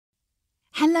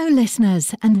Hello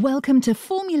listeners and welcome to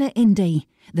Formula Indie,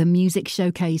 the music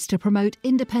showcase to promote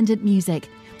independent music,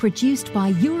 produced by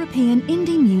European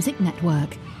Indie Music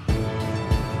Network.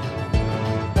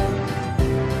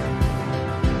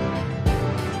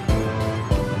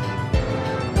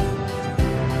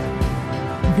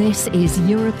 This is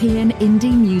European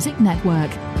Indie Music Network,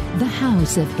 the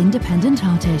house of independent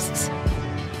artists.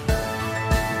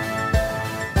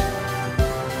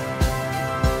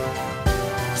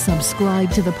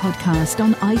 Subscribe to the podcast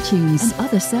on iTunes and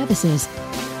other services.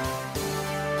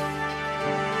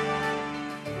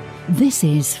 This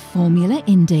is Formula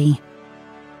Indie.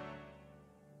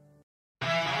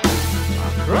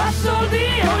 Across all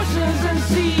the oceans and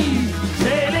seas,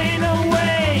 sailing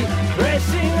away,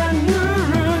 tracing a new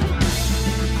route.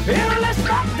 Fearless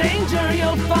of danger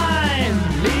you'll find,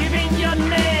 leaving your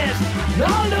nest,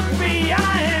 don't look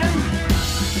behind.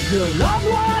 Your loved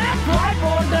one and cry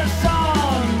for the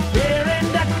song, fearing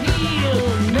that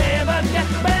he'll never get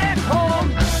back home.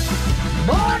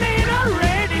 Mourning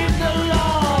already the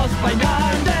lost, by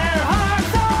now their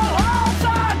hearts all hopes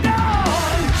are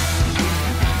gone.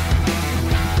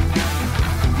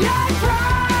 Yeah,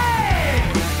 try.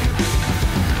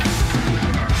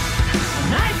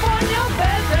 Knife on your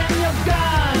belt and your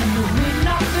gun, you need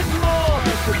nothing more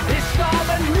to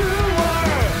discover new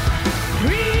world.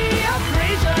 Free of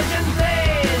treasures and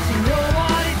days, you know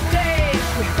what it takes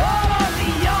to follow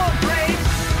the old race.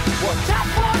 Watch out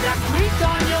for the creek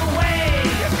on your way,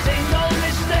 a single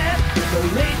misstep will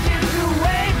lead you to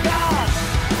where God.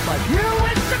 But you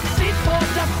will succeed for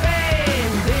the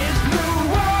fame, this new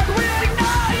world will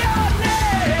know your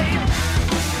name.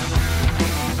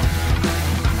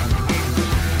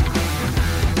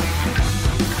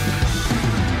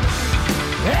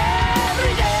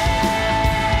 Every day,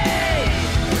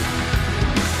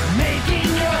 making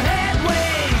your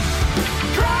headway,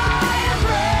 try and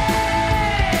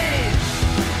brave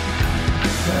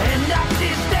the end of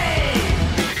this day.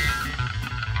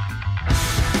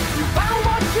 You found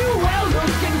what you were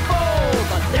looking for,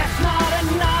 but that's not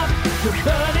enough. You're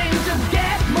burning to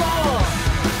get more.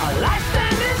 A life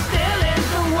standing still is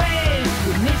the way.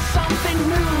 You need something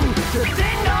new to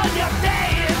tingle your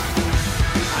days.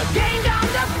 Again down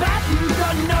the path you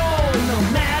don't know. No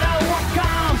matter what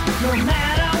comes, no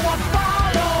matter what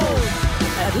follows,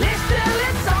 at least till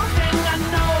it's something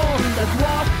unknown. That's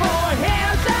what for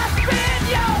years has been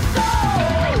your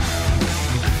soul.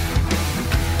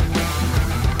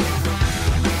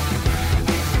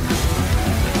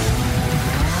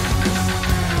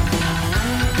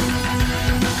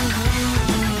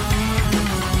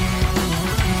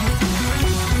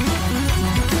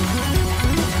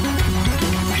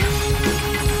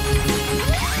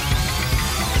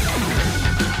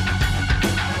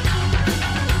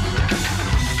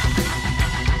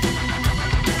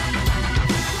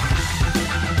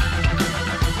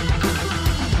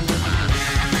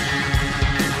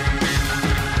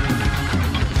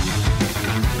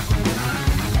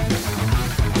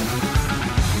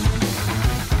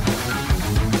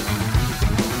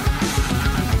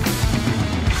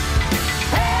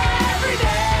 Every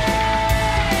day,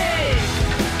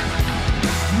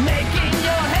 making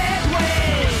your headway,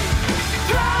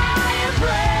 try and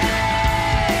pray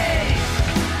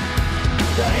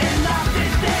the end of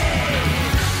this day.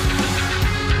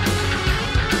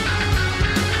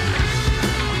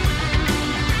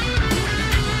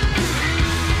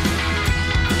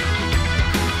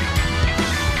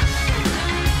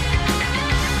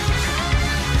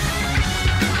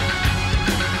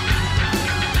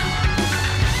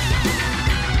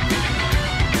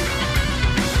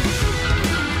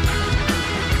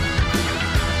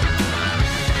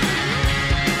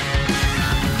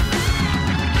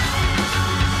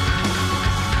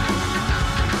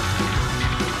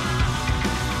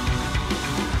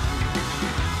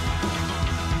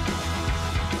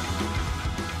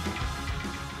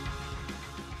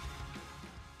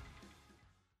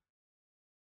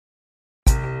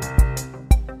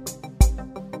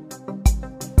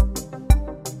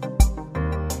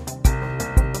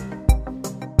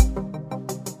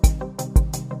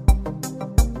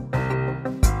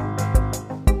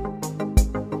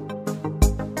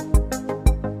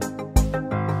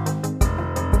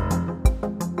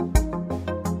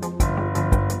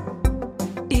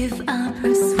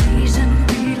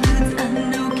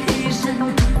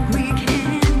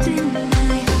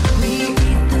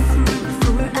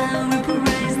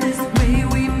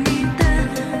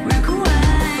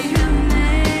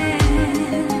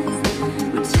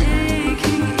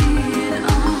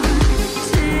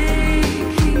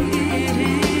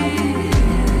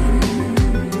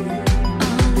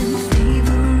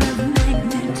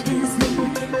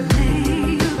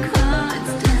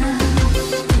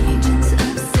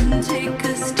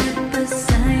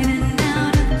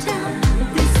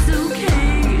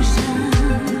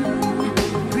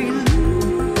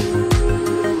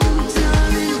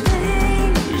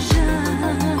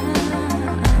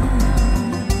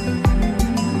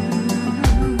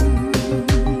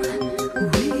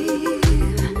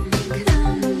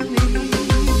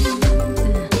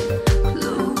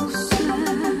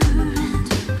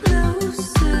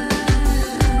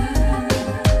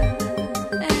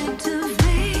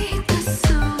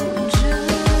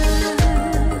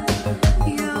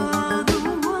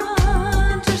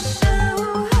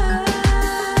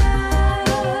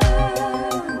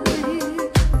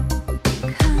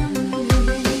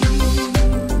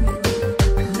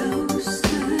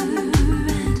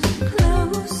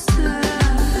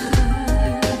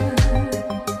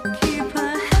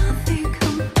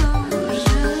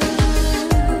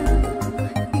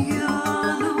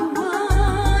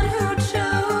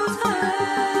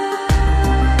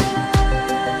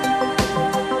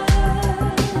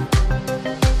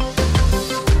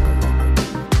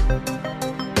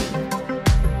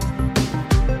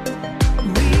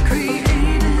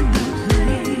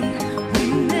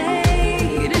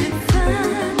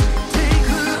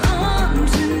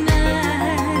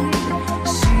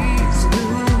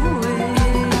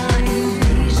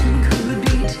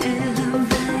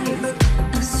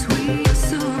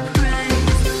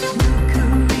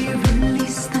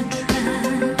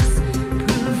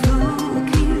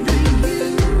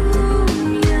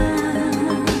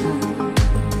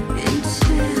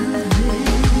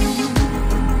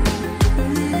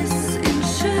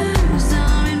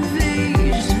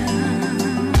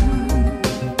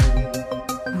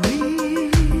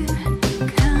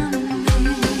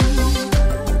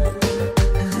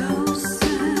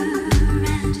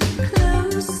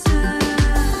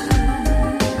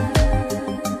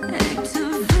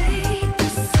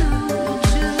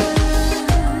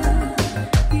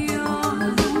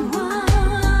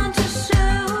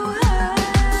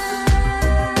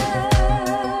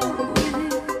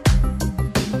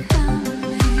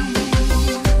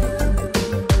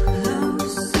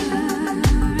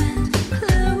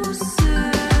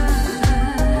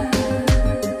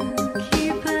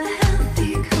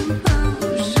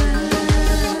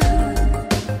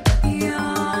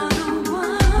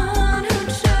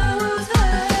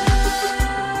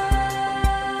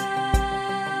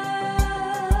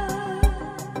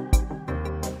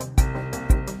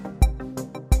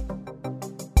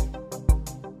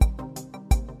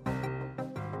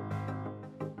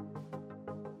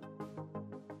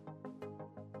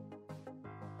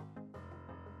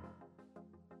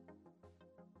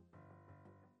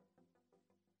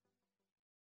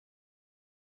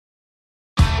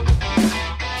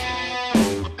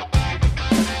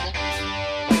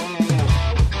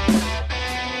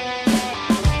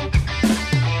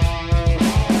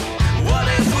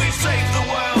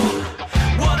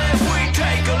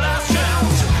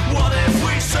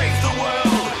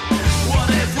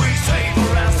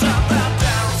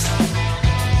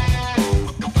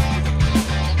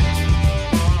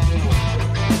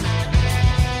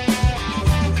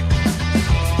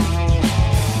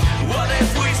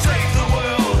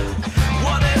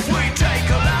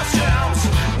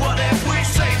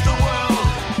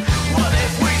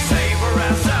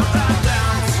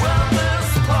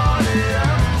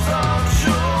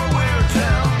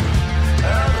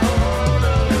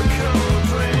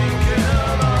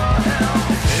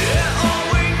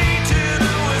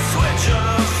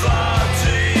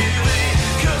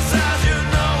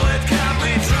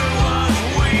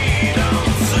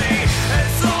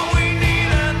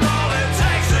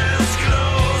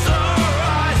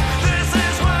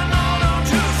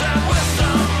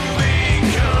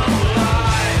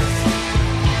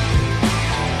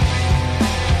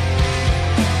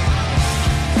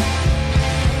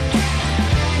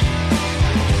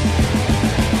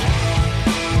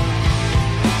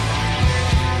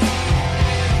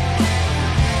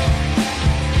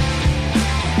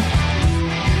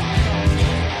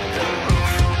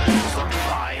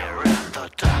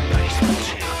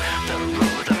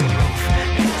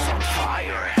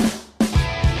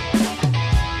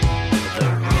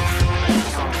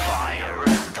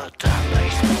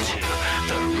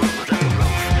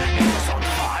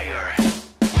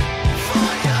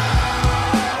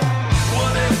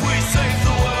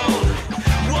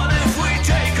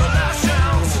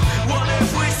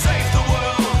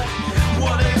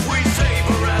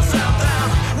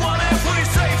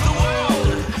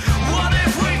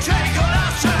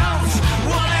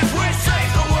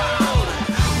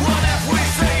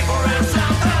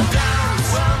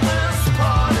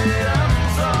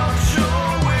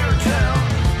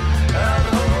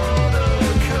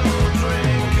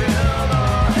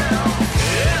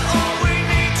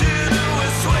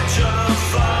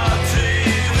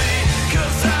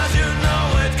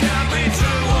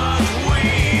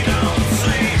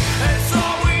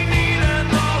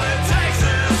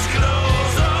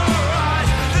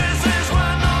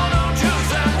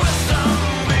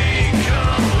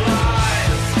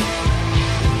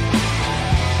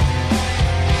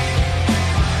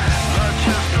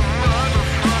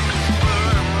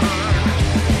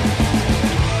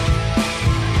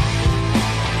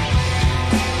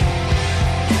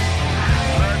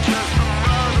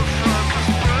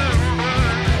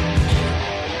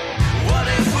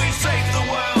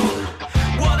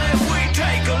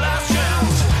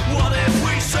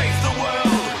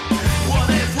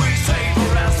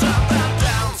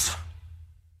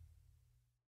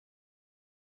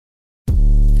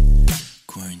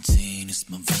 is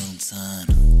my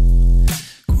Valentine.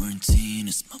 Quarantine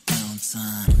is my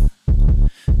Valentine.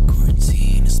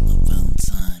 Quarantine is my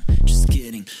Valentine. Just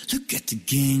kidding, look at the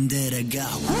game that I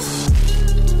got.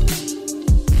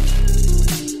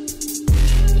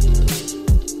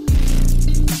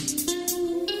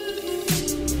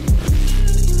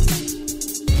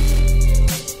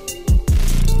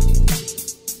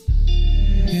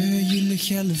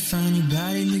 Hella fine, your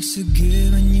body looks so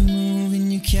good when you move in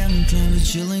your Calvin Klein. We're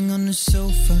chilling on the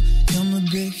sofa, come a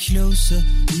bit closer.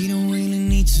 We don't really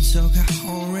need to talk, I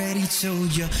already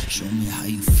told ya. Show me how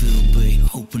you feel, babe,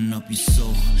 open up your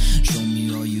soul. Show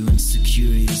me all your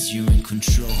insecurities, you're in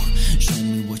control. Show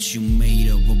me what you made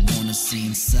of, I wanna see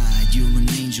inside. You're an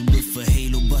angel with a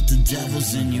halo, but the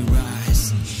devil's in your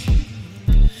eyes.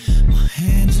 My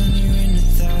hands on your inner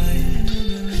thigh,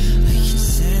 I can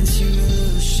sense your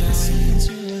little shine.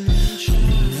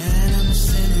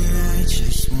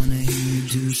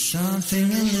 Do something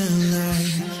in your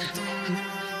life.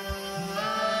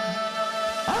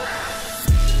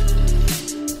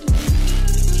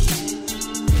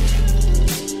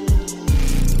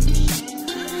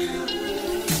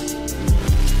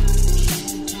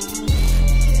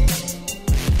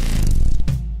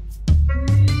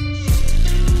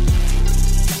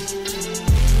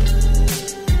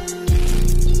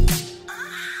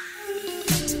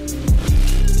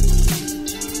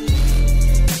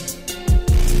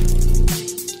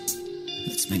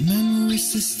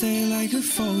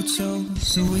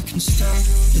 So we can stop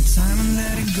the time and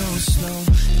let it go slow.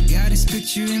 Got this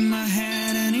picture in my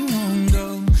head and it won't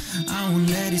go. I won't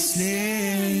let it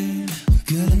slip.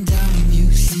 Girl, I'm down with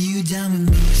you. See you down with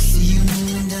me. See you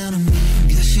moving down on me.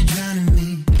 Guess you're drowning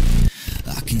me.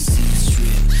 I can see you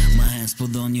strip. My hands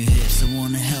pulled on your hips. I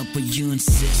wanna help but you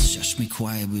insist. Shush me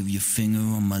quiet with your finger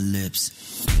on my lips.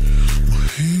 My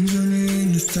hands on your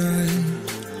inner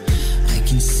thigh, I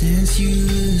can sense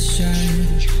you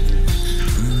shine.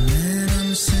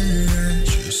 I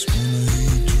just wanna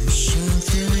do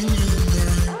something in your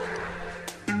life.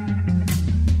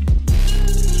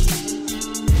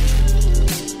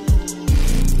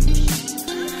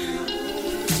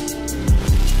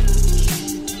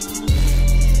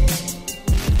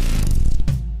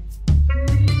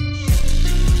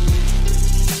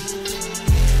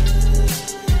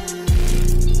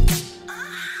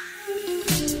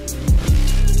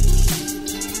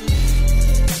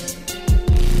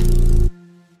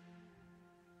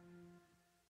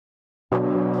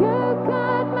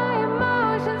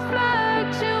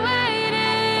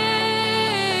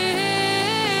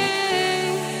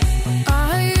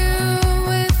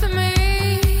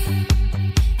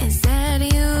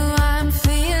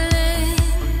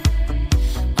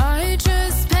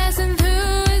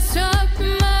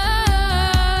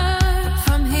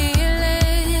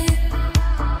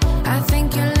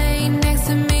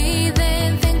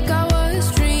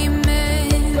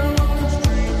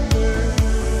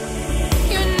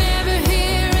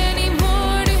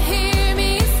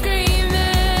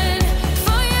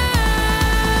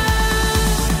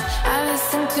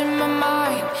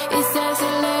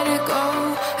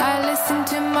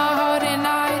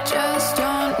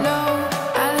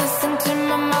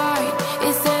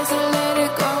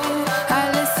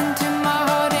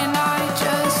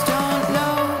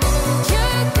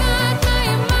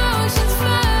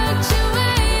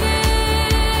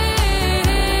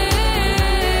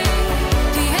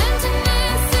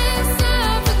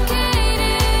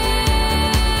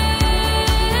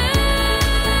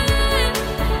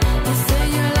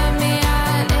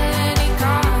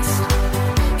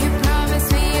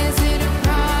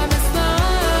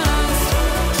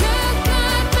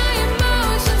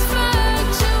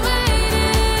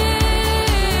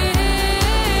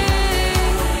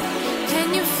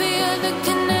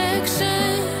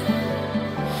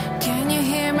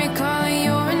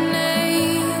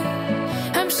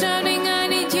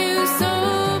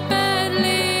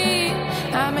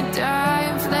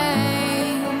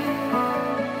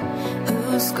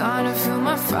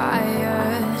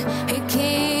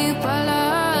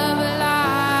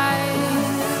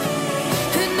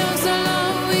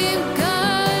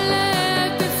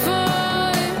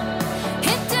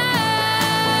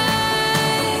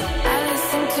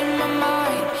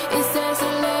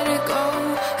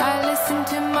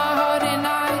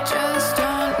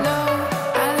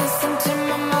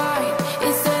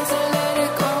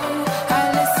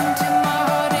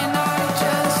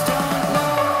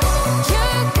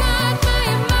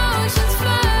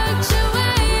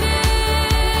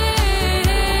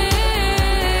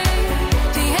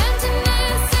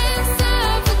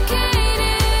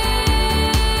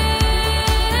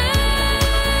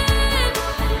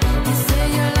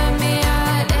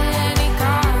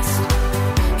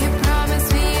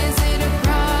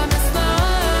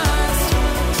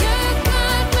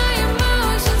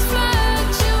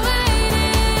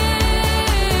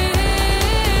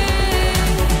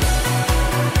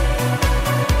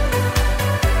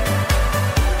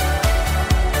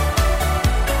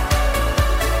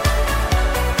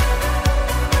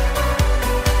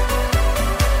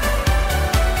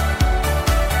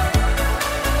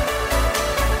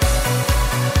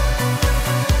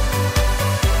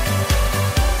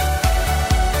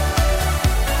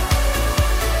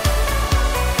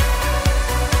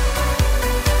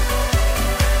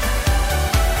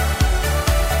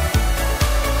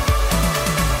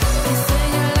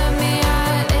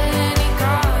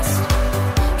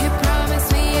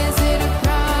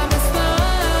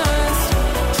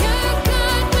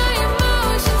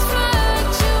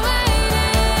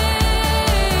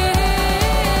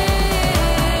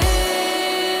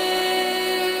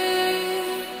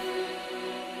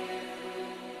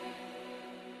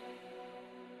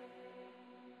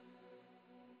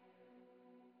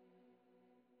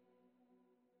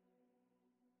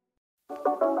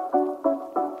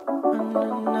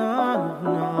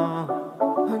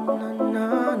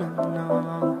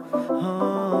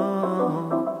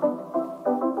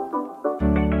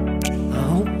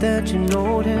 That you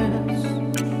notice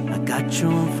I got you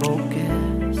in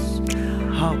focus.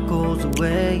 Heart goes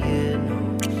away, it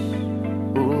knows.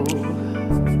 Ooh.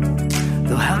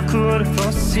 Though how could I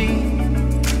foresee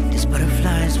these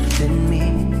butterflies within me?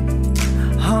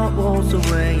 Heart rolls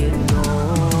away, it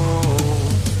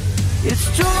knows. It's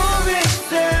true,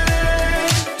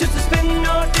 just to spend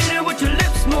all dinner with your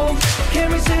lips move.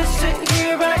 Can't resist sitting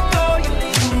here, I call you,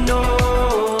 you know.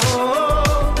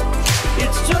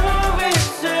 It's true.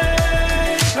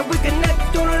 We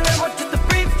connect on a level just to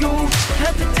breathe you.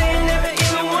 Have to day, never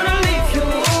even wanna leave you.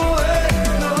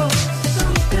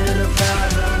 Something about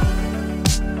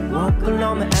love. Walk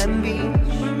along the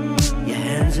beach. Your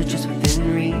hands are just within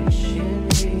reach.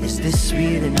 Is this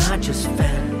real and not just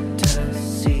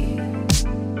fantasy?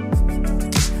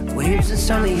 Waves and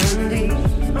sunny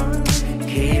unleashed,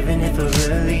 caving if a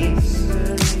release.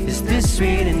 Is this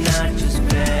real and not just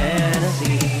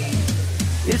fantasy?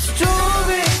 It's true,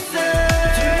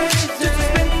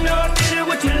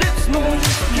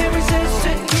 can't resist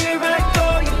sitting here, I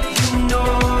call you, you know.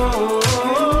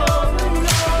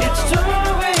 It's true,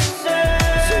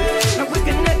 and we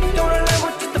connect on a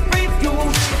level just to breathe you.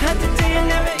 Had to day and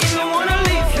never even wanna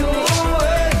leave you.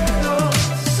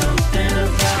 Something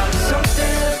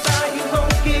about you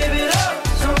won't give it up.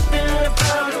 Something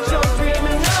about it you're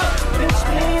dreaming of. Pinch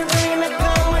me and dreaming,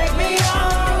 come wake me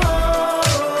up.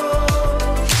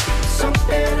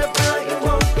 Something about you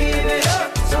won't give it up.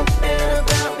 Something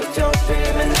about me you're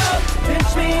dreaming of.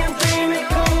 Pinch me and dreaming,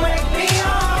 come wake me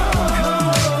up.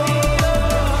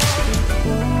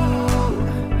 Ooh,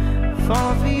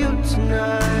 fall for you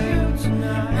tonight.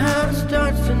 How it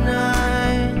starts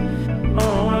tonight.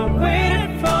 Oh, I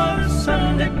waited for the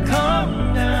sun to come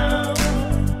down.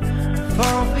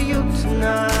 Fall for you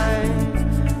tonight.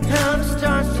 How it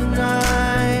starts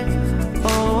tonight. Oh,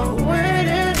 I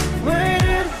waited.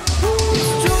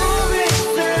 It's true,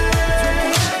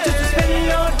 just to spend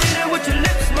all dinner with your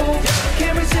lips move.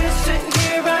 Can't resist sitting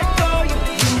here, I call you,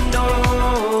 you know.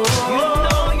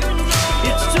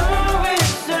 It's true,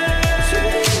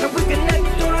 and we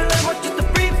connect on a level just to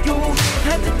breathe you.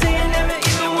 Had to day and never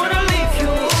even wanna leave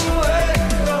you.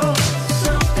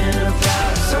 Something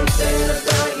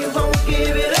about you won't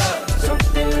give it up.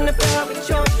 Something about what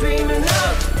you're dreaming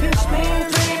of. Pinch me and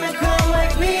dreaming, come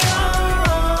wake me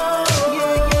up.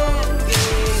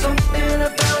 Something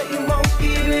about you won't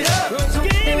give it up.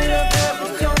 Something about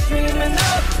what you're dreaming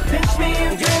of. Pinch me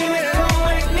and dreaming, come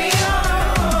wake me up.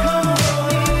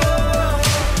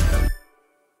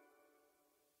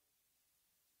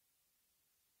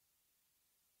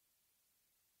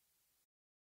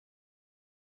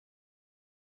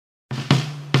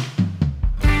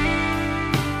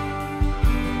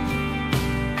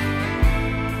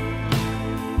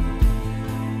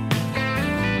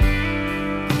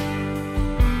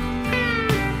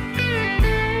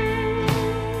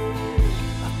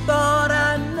 I thought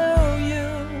I knew you.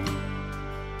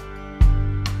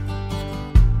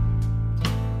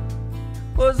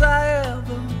 Was I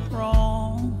ever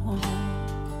wrong?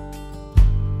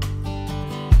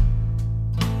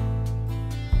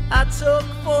 I took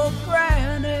for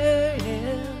granted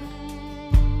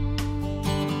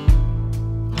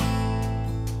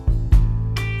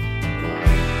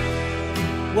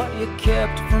what you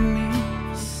kept from me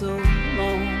for so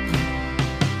long.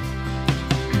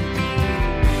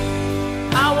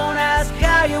 I won't ask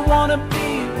how you wanna be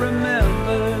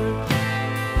remembered.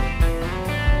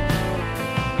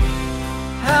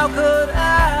 How could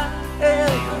I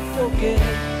ever forget?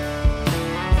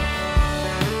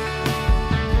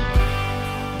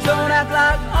 Don't act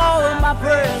like all of my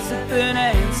prayers have been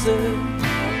answered.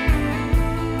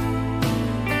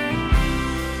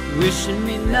 Wishing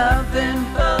me nothing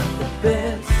but the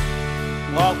best.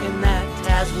 Walking that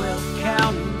Tazewell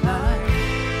County line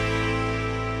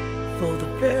for the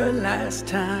very last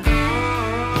time.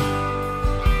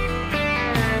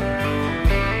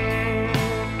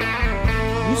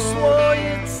 You swore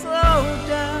you'd slow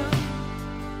down,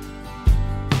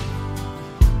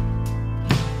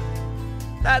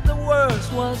 that the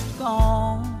worst was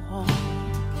gone.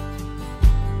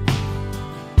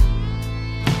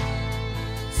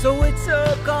 So we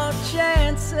took our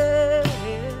chances.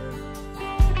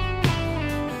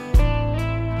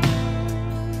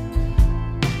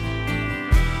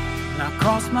 And I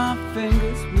crossed my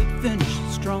fingers we'd finish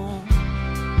strong.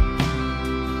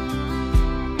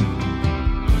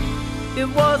 It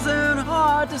wasn't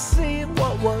hard to see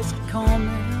what was coming.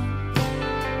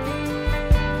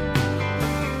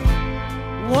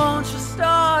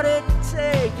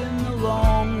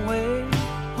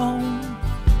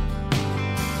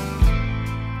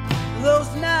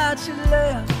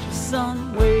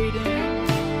 son waiting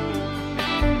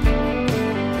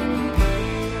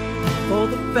for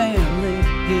the family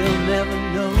he'll never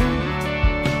know.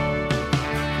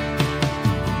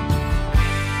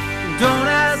 Don't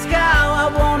ask how I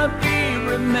wanna be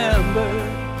remembered,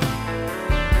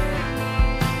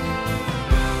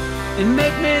 and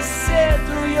make me sit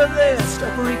through your list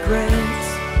of regrets.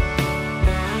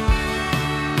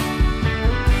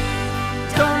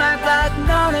 Don't act like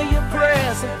none of your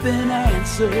prayers have been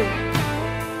answered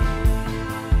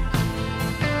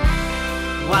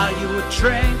while you were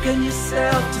drinking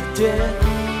yourself to death,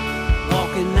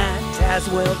 walking that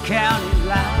Tazewell County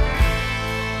line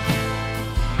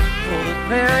for the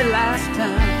very last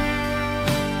time.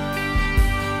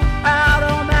 Out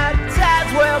on that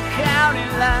Tazewell County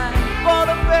line for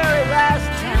the very last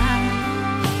time.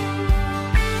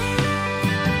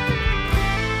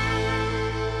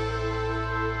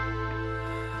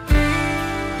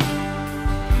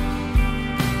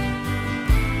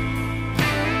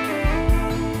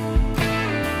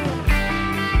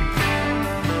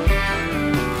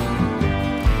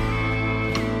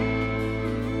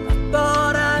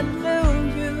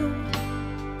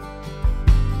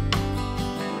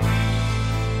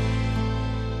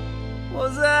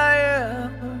 Was I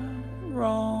ever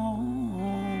wrong?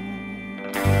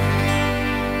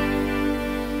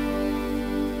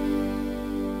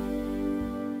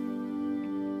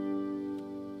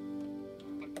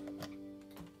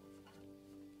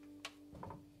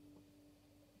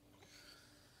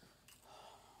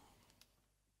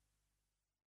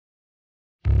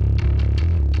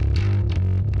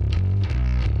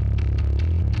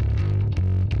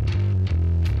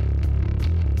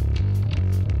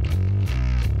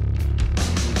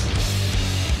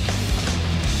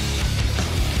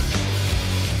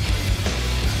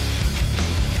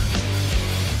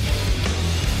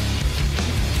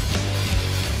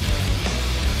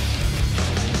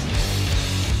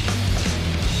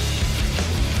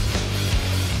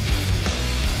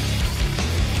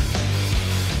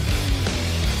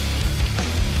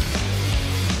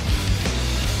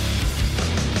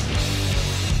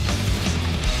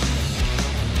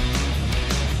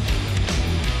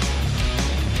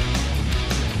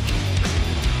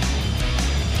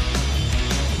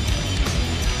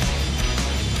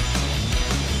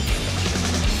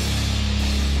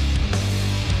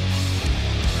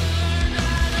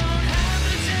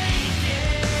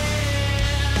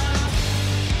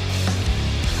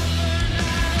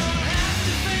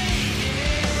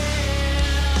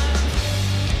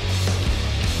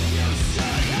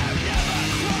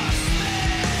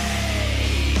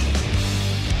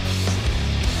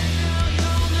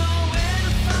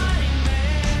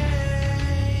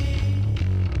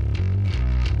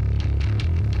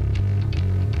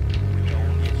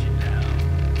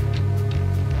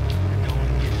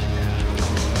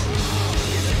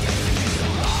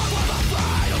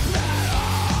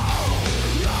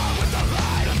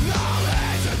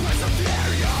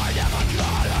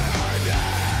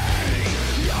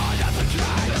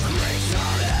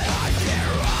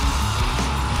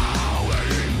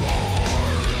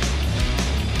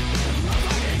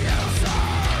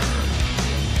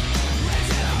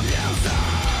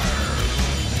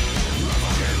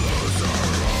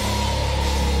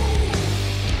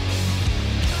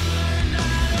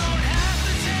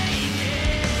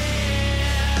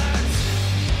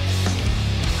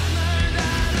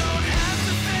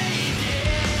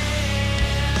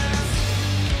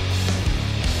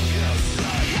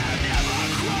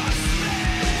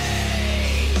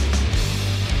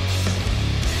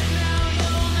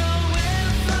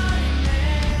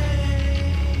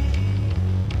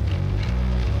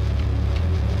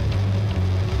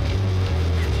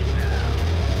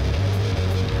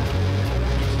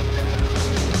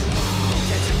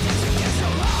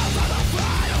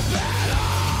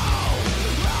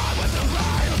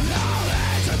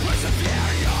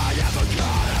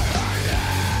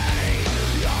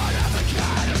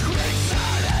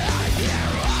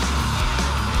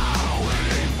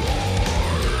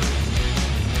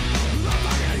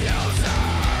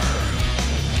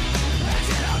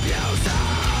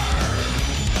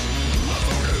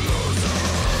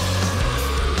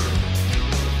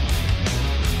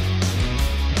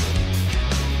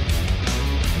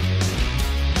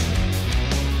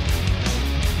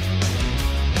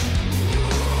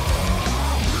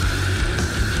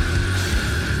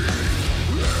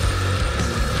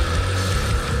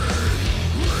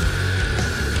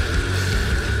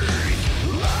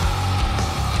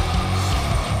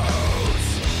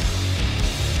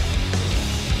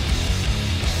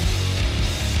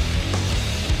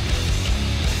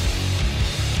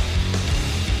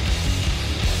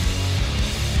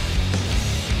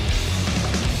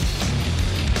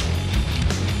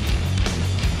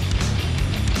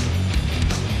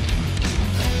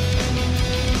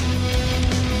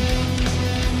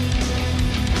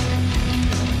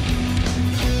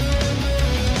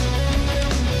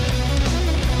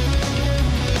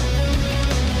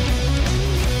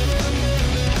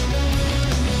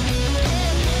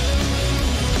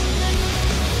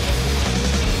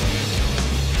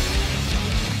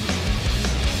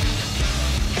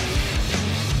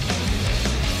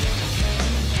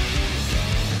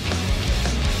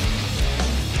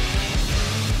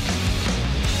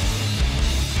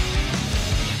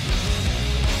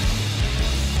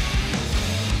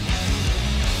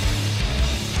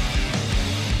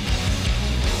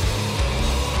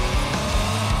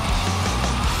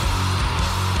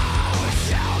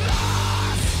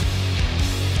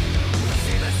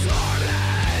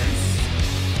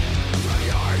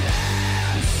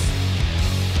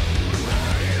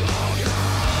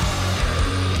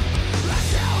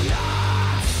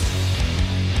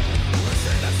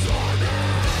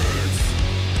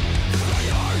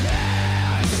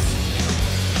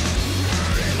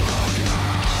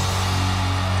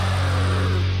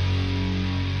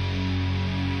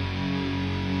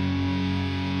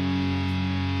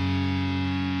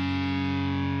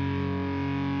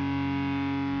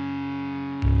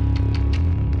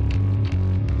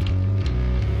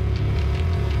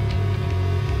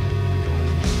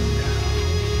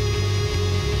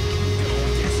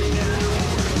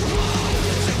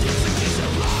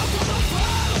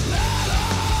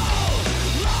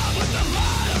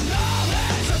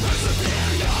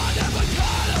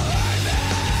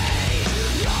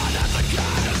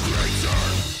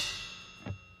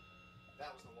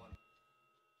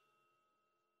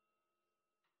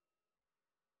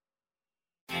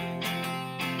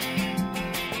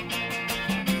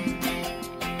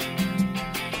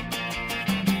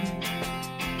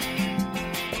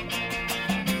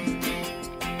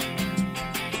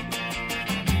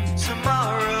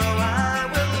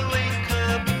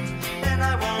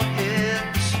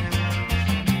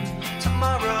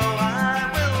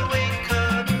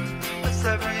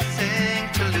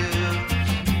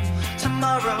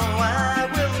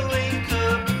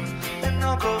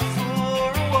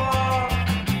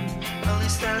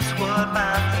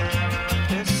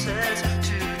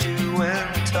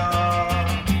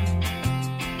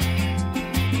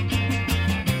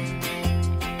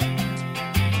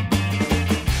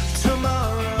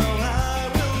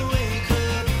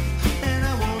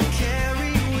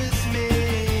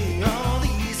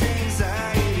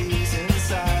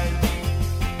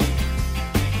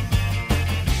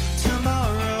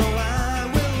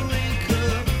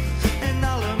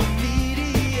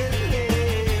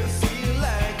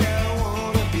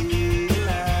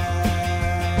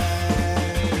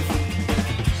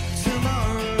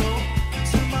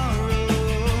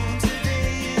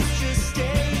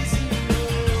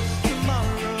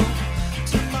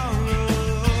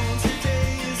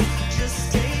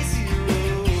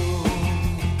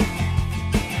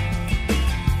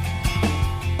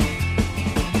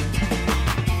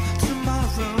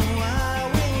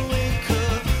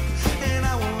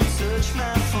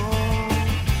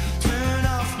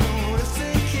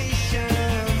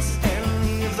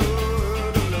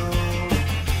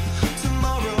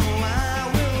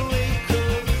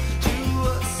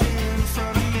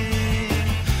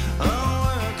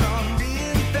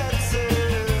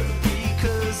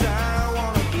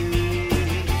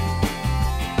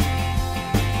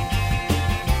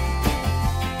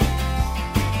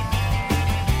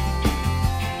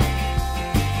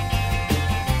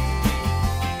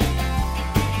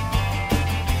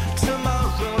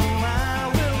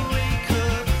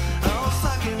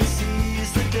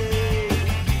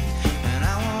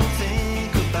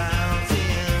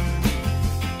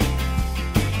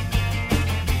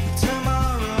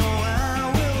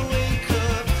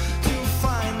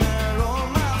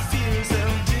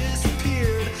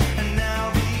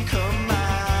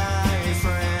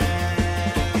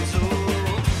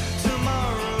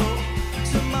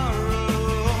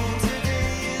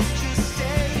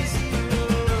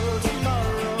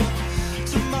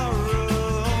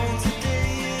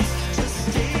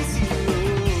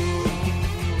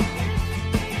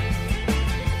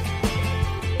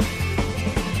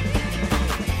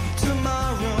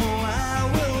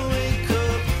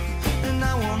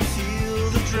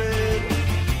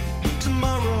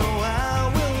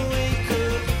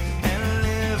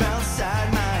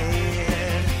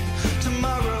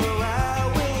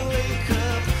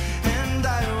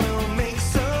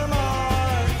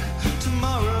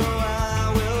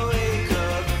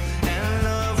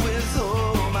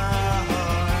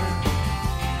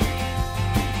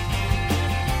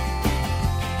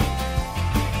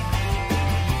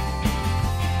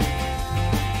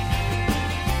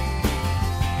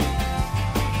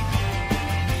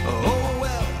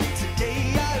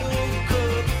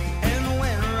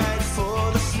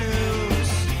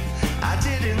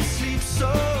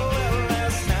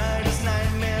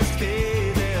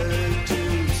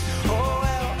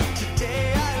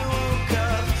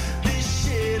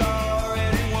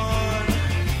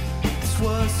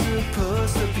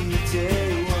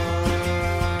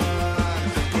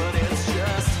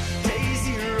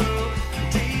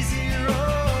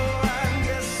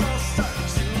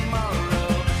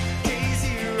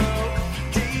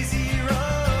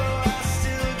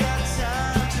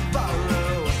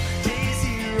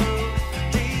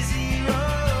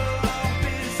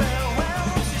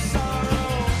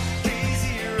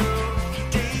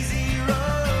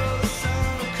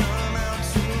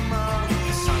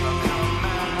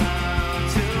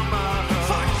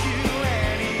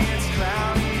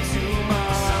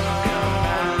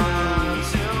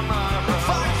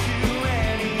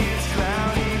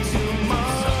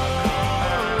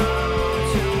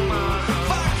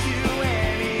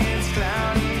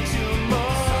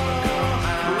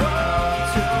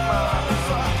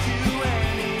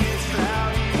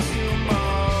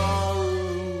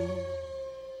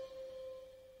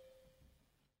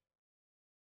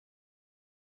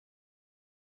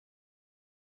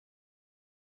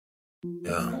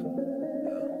 Yeah.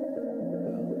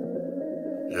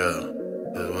 Yeah.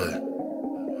 Where's what?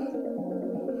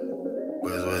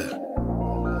 Where's what?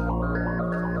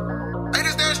 Hey,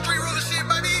 this that street ruler shit,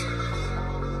 baby.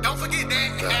 Don't forget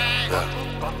that.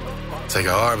 Yeah. Take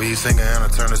a R&B singer and I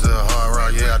turn it to a hard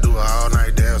rock. Yeah, I do an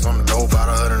all-night dance on the dope. About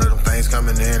 100 of them things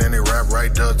coming in and they rap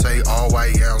right there. Take all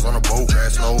white yams on the boat.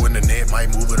 Pass slow in the net,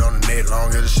 might move it on the net. Long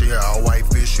as the shit, all white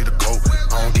fish, shit a go.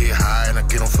 I don't get high and I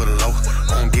get them for the low.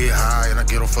 I don't get high and I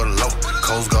get them for the low.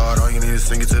 Coast Guard, all you need is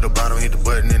sing it to the bottom. Hit the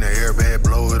button in the air, bad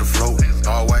blow, it'll float.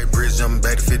 All white bridge jumping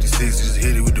back to 56. Just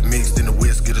hit it with the mix, then the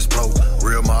whisk, get explode.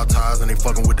 Real Maltese and they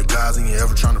fucking with the guys. And you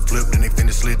ever trying to flip, then they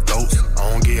finish slit throats. I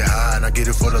don't get high and I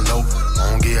get it for the low.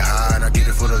 I don't get high and I get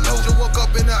it for the low. Just woke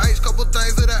up in the ice, couple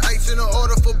things of the ice in the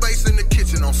order for bass in the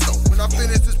kitchen on stove. When I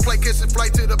finish this play, catch a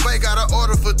flight to the bay, got an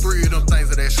order for 3 of them things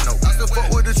of that snow. I still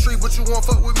fuck with the tree, but you won't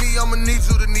fuck with me, I'ma need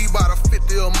you to need by the 50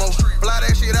 or more. Fly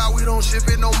that shit out, we don't ship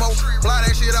it no more. Fly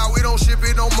that shit out, we don't ship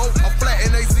it no more. I'm flat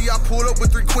in AC, I pull up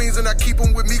with 3 queens and I keep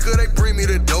them with me cause they bring me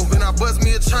the dope. And I buzz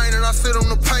me a chain and I sit on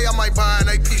the pay, I might buy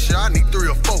an AP shit, I need 3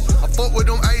 or 4. I fuck with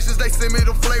them Asians, they send me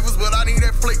the flavors, but I need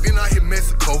that flick, then I hit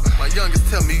Mexico. My youngest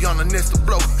tell me on the next to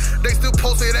blow. They still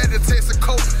posted at the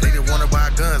Texaco. They didn't wanna buy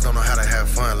guns, don't know how to have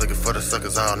fun. Looking for the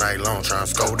suckers all night long, trying to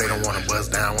score. They don't wanna buzz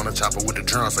down, wanna chop it with the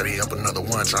drum. Say they up another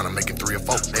one, trying to make it 3 or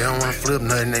 4. They don't wanna flip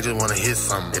nothing, they just wanna hit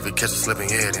something. If it catch a slipping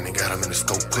head, then they got him in the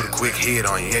scope. Put a quick head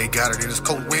on you, yeah, he got it in his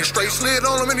coat. Went straight slid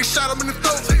on him and he shot him in the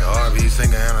throat. Take a R&B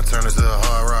singer and I turn it to a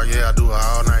hard rock. Yeah, I do an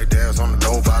all-night dance on the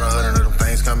dope. About 100 of them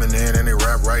things coming in and they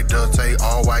rap right there. Take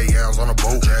all white yams on the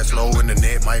boat. Pass slow in the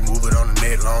net, might move it on the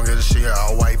net. Long as the shit,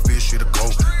 all white fish, shit a go.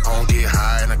 I don't get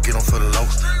high and I get them for the low.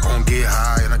 I don't get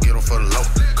high and I get them for the low.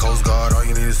 Coast Guard, all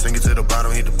you need is sing it to the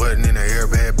bottom. Hit the button in the air,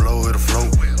 bad blow, it'll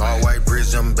float. All white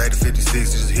bridge jumping back to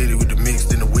 56. Just hit it with the mix,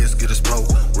 then the whisk, get explode.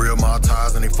 Real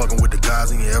Maltese and they fucking with the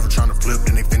guys. And you ever trying to flip,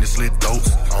 then they finish slit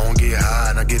throats. I don't get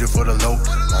high and I get it for the low.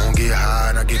 I don't get high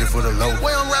and I get it for the low.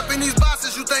 Way I'm rapping these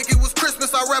bosses, you think it was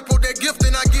Christmas. I rap on that gift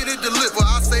and I get it delivered.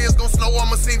 I say it's gon' snow,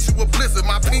 I'ma send you a blizzard.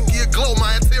 My pinky a glow,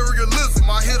 my interior lizard.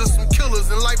 My hitters some killers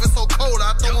and life is so cold.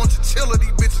 I throw on chinchilla,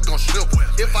 these bitches gon' ship.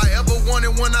 If I ever want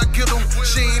it when I get them,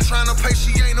 she ain't tryna pay,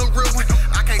 she ain't a real one.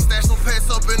 I can't stash some pets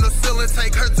up in the ceiling,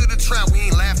 take her to the trap, we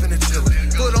ain't laughing and chillin'.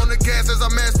 Foot on the gas as I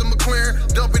master McLaren,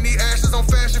 dumping the ashes on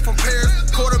fashion from Paris.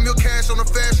 $250,000 cash on the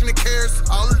fashion and cares.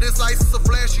 All of this ice is a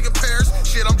flashy in Paris.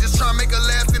 Shit, I'm just tryna make a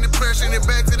lasting impression. And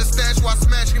back to the stash while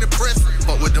smashing the press.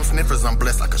 Fuck with them sniffers, I'm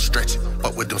blessed, I can stretch it.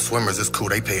 Fuck with them swimmers, it's cool,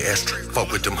 they pay extra.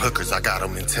 Fuck with them hookers, I got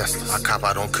them in Teslas. I cop,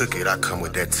 I don't cook it, I come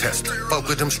with that tester. Fuck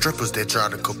with them strippers that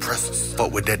drive the compressors.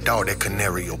 Fuck with that dog, that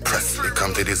canary oppressor. They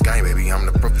come to this game, baby, I'm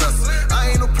the professor. I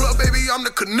ain't no plug, baby, I'm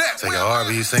the connect. Take a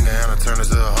R&B singer and I turn it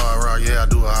to a hard rock. Yeah, I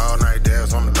do an all-night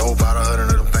dance on the dope. About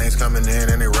 100 of them things coming in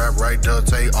and they rap right there.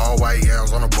 Take all white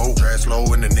yams on the boat. Pass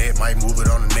slow in the net, might move it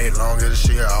on the net. Long as the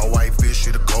shit, all white fish,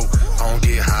 shit a go. I don't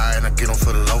get high and I get them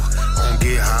for the low. I don't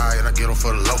get high and I get them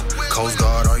for the low. Coast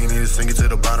Guard, all you need is sing it to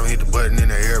the bottom. Hit the button in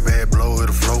the air, bad blow,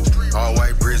 it'll float. All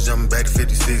white bridge jumping back to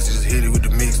 56. Just hit it with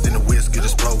the mix, then the whisk, get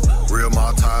explode. Real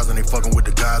Maltese and they fucking with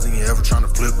the guys. And you ever trying to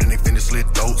flip, then they finish slit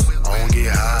throats. I don't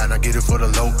get high and I get it for the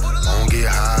low. I don't get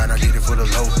high and I get it for the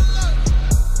low.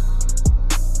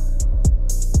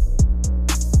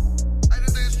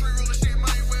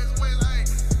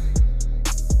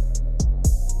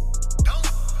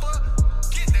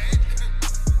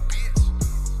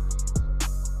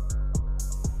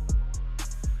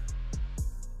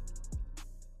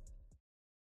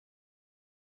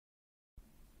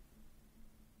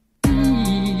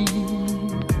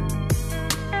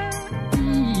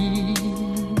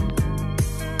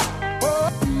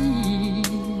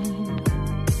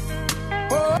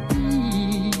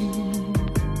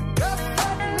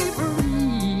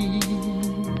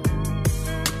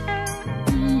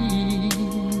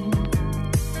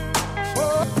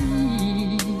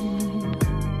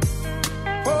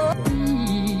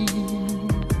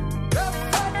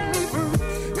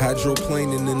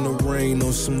 Hydroplaning in the rain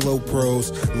on some low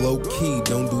pros. Low key,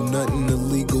 don't do nothing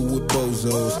illegal with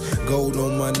bozos. Gold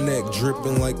on my neck,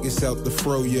 dripping like it's out the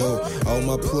froyo. All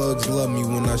my plugs love me.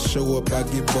 When I show up, I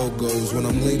get BOGOs. When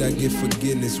I'm late, I get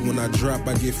forgiveness. When I drop,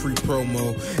 I get free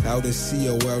promo. Out in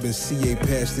CO, out in CA,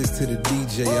 pass this to the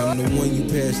DJ. I'm the one you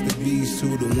pass the B's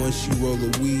to, the one she roll a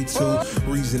weed to.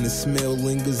 Reason the smell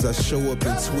lingers. I show up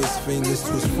and twist fingers,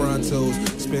 twist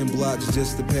frontos. Spin blocks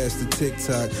just to pass the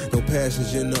TikTok. No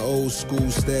passenger in the old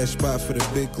school, stashed by ride for the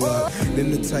big lock.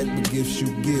 Then the type of gifts you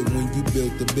get when you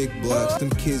build the big blocks. Them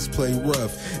kids play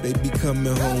rough, they be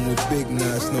coming home with big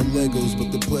knots. No Legos,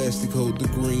 but the plastic hold the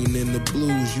green and the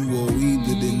blues. You owe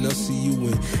either, then I'll see you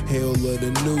in hell of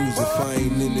the news. If I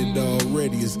ain't in it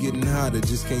already, it's getting hotter,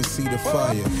 just can't see the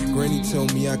fire. Granny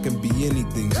told me I can be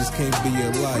anything, just can't be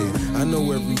a liar. I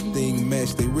know everything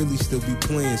matched, they really still be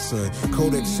playing, son.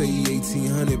 Kodak say he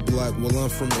 1800 block, well I'm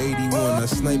from 81. I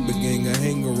snipe a gang, I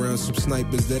hang around some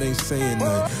snipers that ain't saying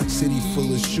nothing. City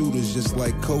full of shooters, just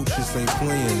like coaches ain't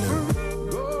playing them.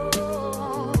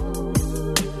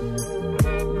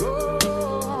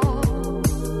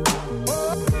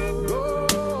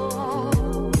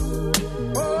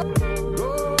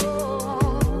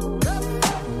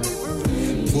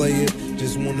 Play it,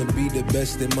 just wanna be the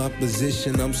best in my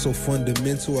position. I'm so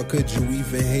fundamental, how could you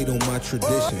even hate on my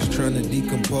traditions? Trying to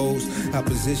decompose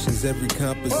oppositions, every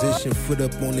composition, foot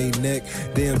up on their neck.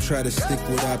 Damn, try to stick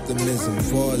with optimism.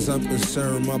 Far as I'm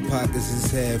concerned, my pockets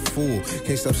is half full.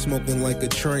 Can't stop smoking like a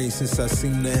train since I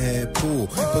seem to have pool.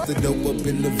 Put the dope up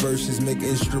in the verses, make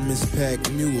instruments pack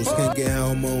mules. Can't get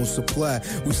out my own supply,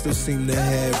 we still seem to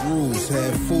have rules.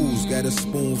 Have fools, got a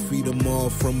spoon, feed them all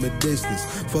from a distance.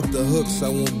 Fuck the hooks, I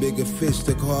want bigger fish,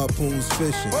 took harpoons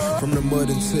fishing. From the mud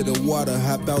into the water,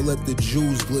 hop out, let the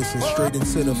jewels glisten. Straight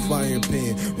into the frying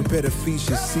pan, repair the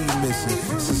features, see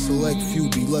missing. It's a select few,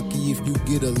 be lucky if you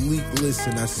get a leak.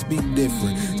 Listen, I speak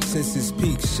different. Since it's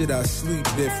peak, shit, I sleep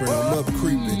different. I'm up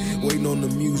creeping, waiting on the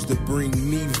muse to bring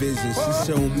me vision.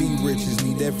 She showing me riches,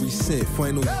 need every cent,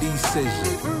 final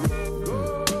decision.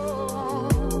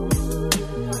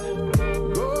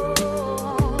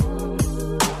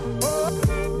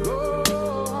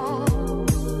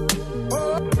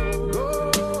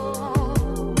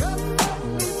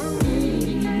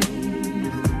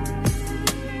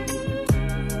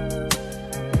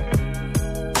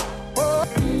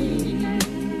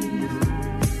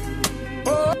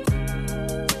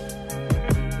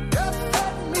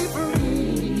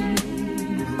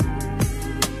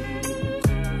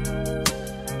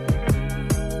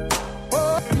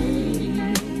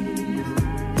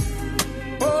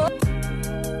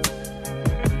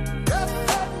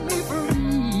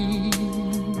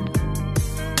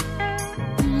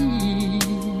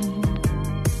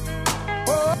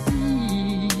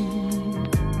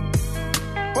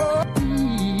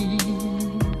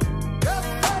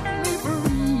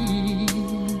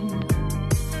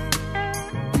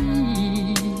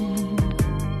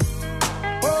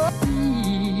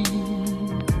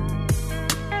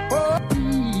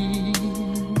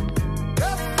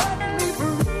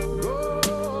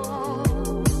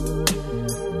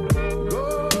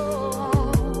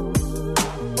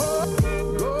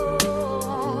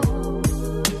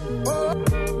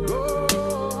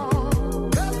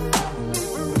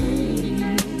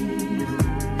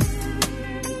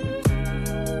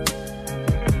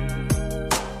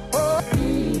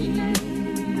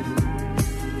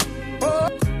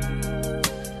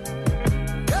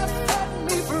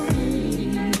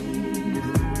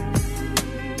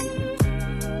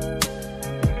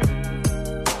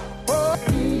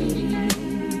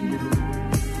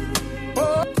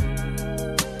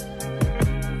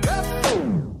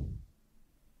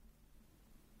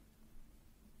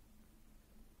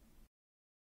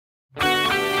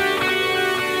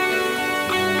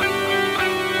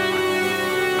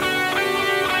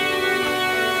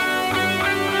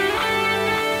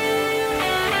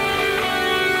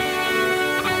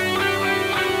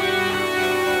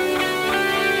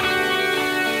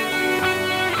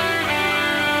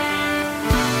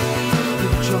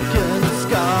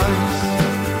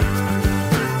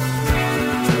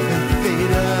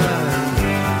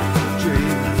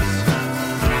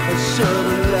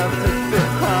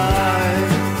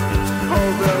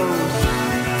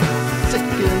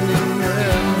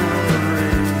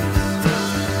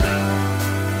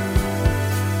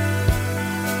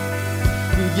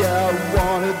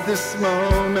 This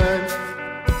moment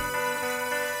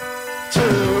to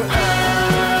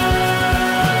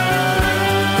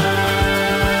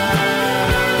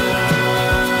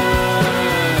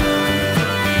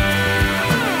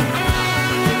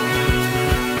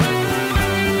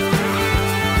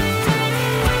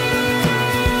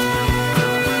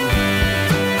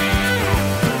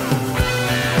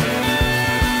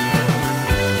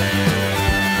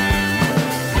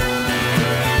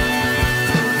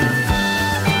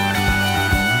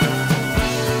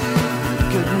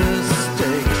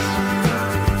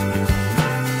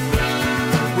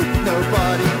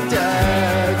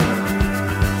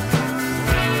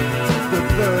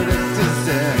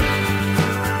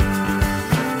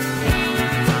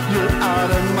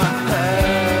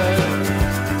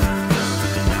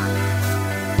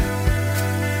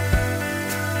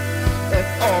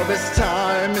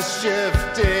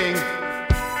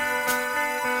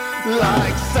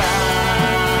like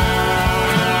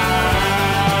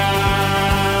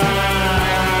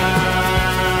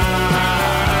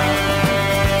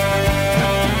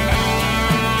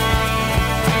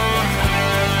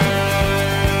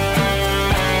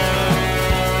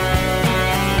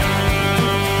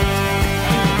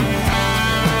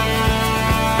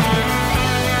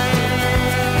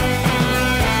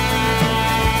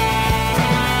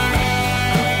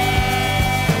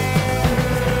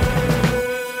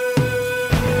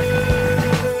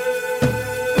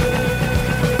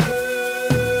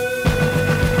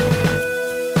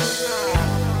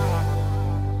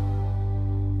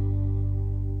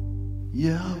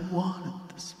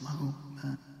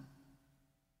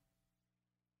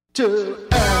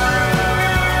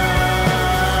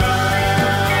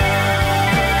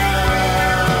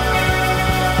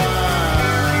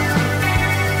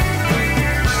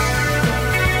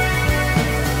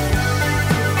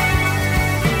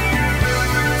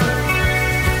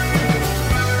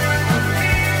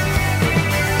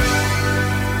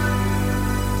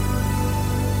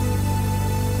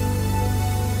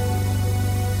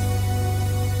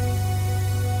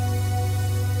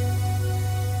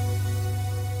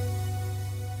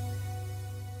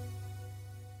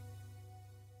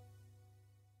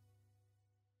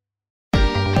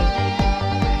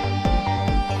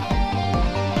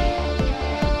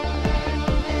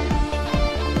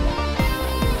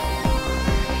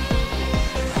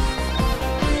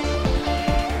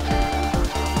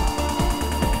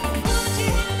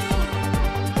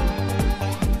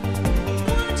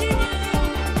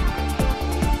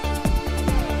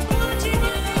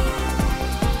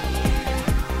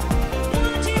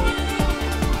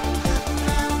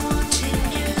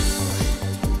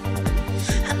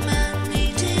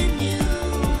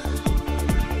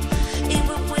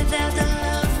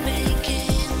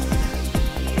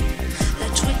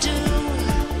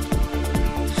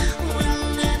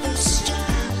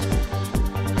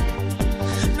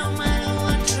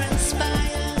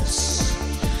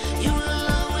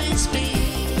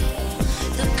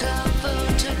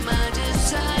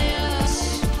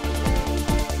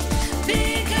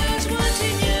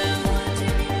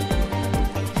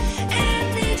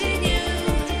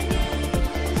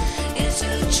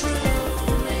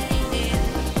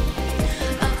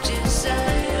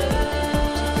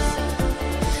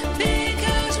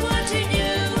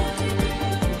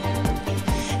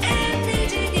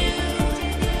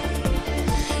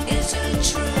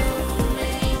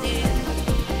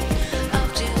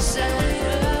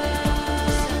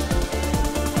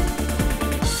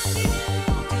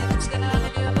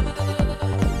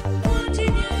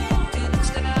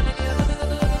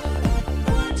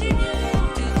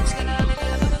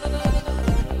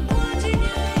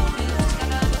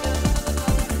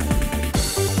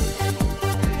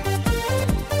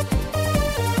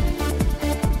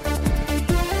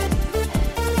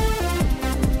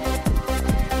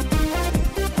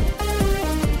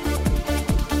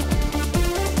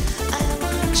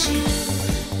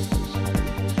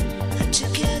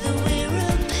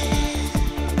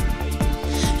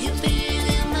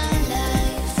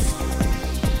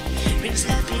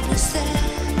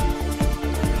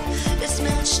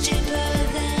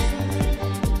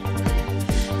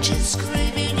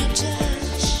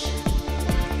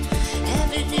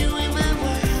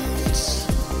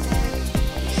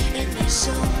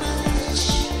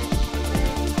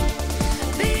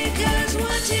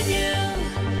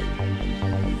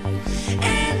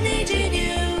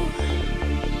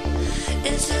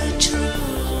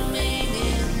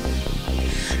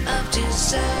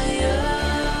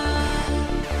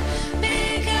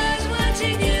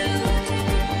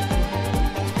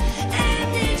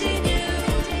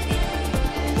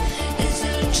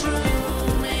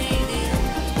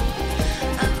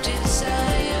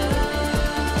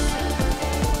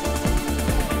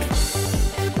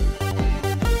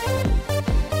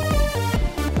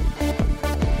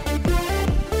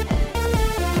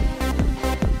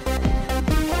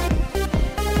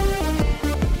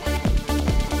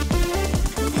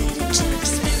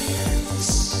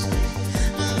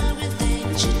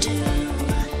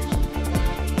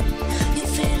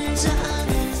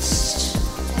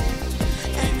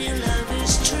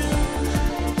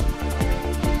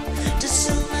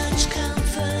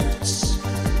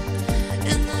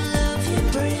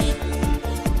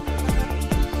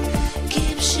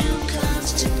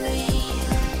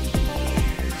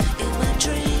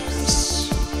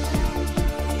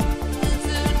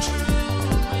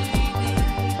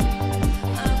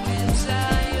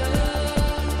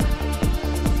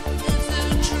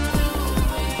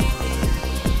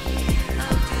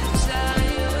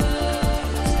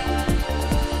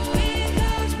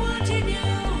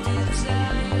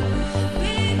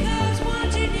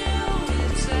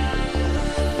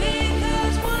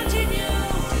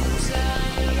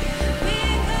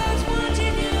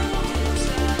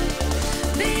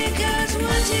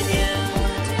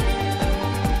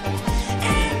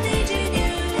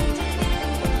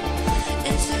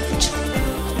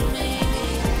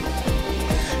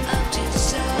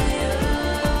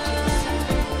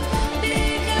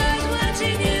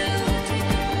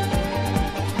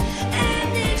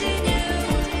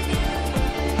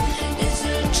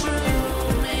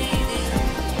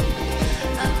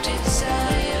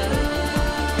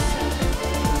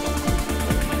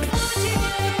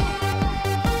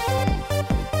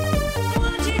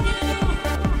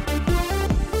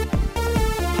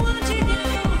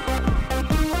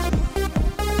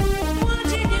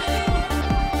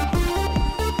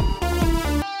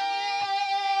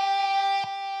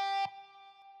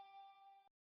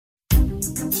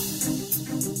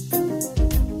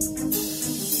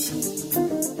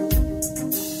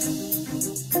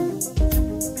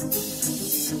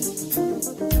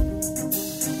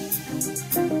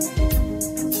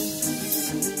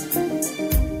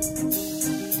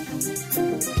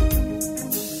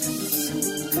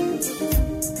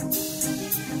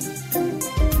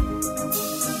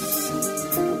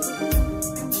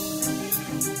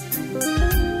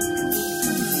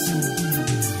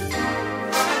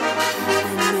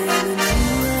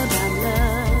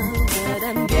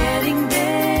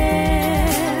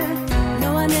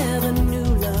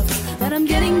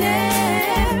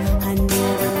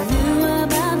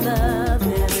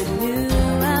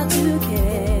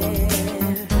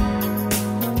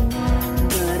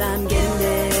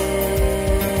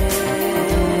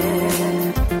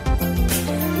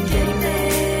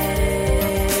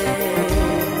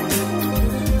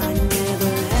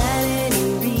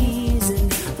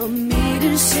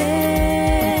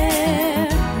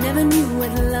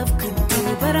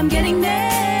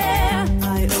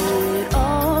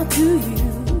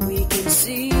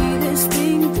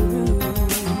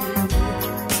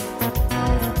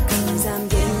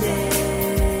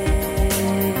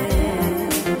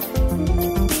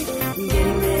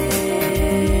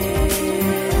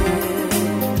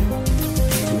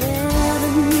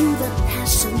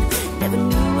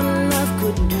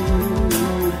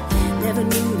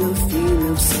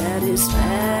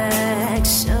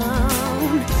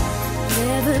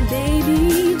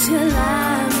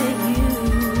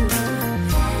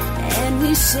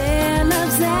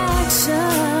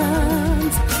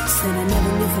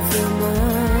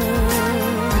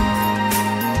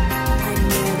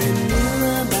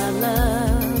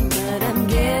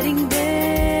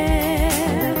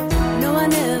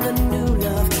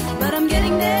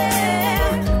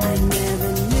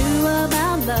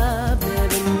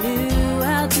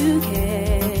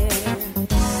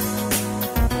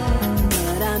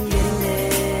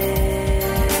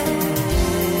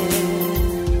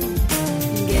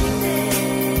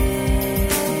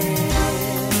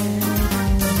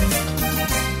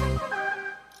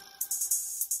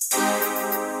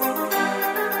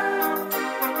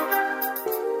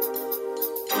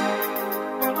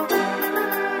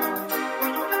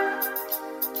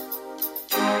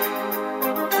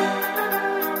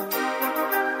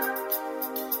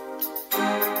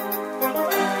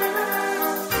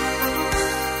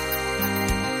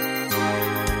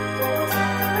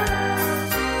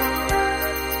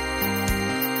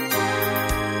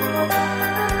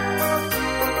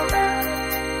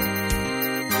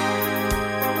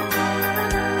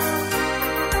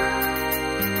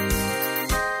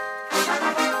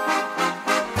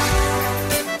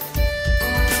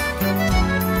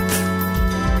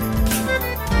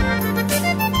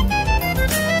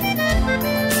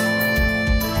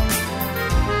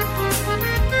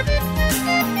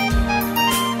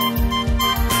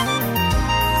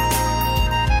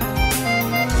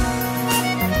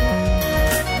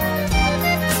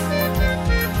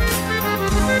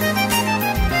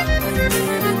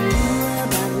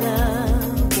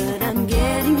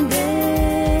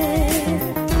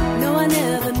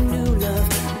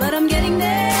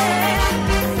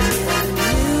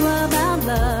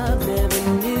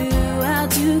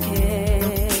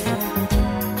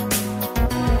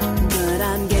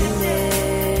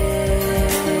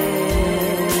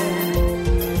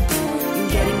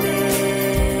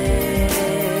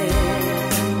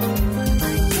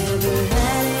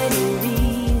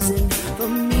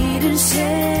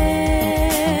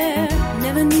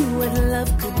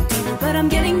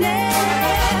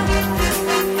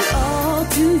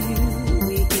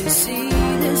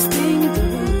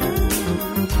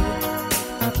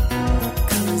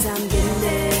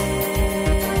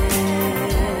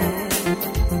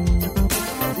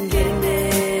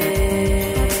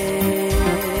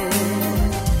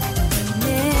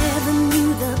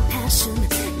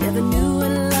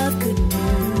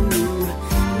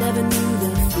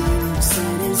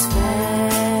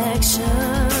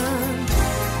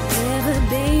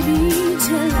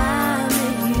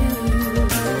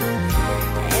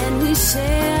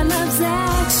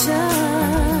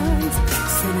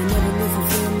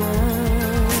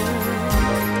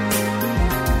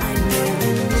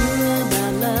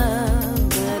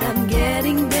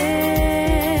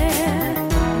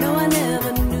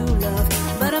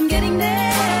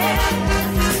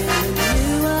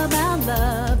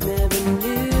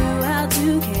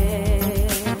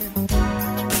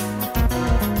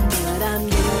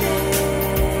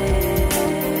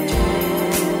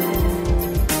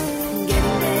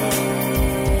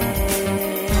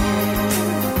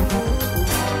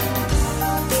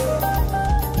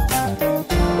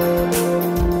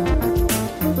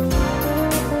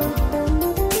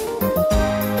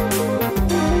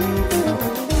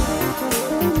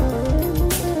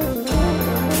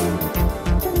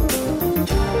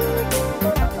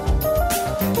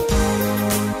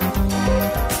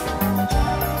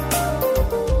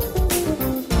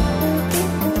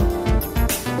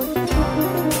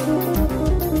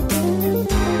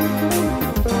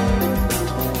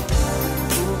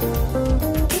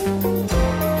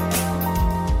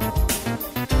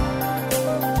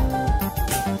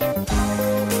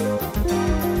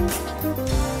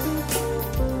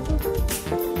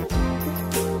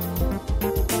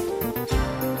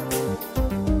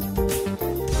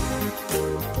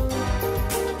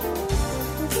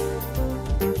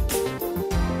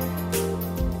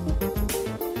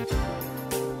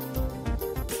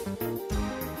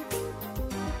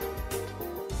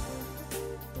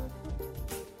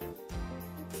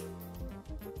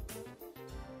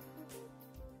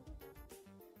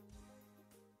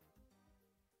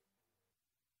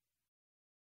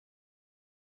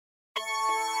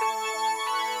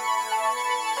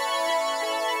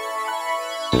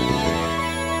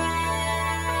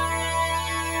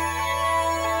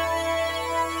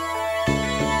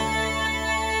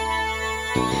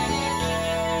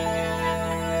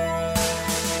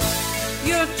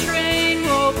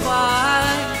go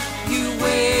by, you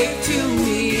wave to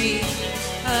me,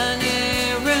 an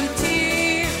errant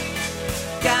tear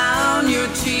down your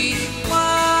cheek. Why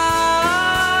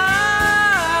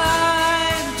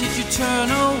did you turn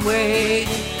away?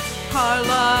 Our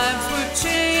lives were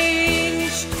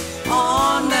changed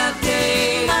on that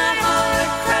day. My heart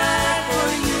cried for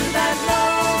you, that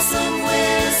lonesome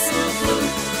whistle blew.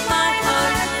 My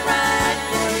heart cried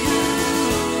for you.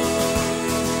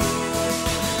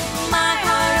 My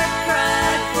heart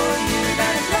cried for you,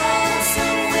 that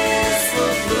lonesome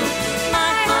whistle blew.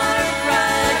 My heart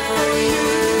cried for you.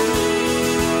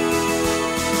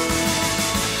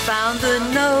 Found the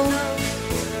note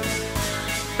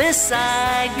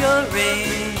beside your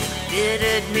ring. Did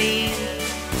it mean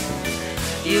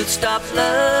you'd stop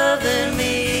loving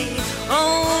me?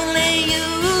 Only you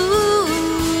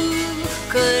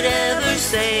could ever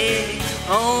say.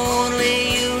 Only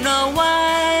you know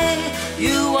why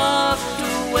you walked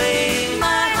away.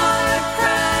 My heart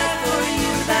cried for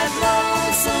you, that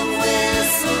lonesome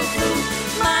whistle blew.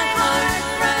 My heart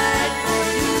cried for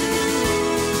you.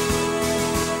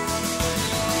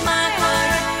 My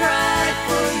heart cried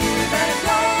for you, that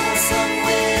lonesome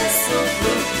whistle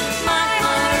blew. My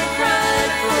heart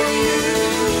cried for you.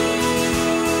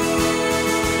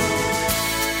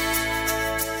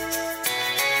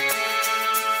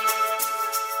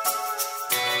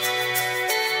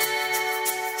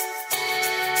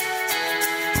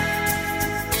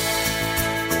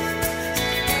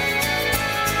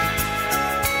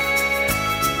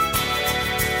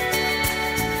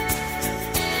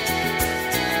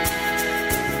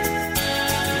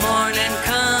 Morning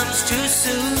comes too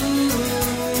soon.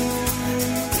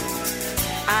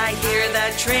 I hear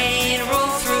that train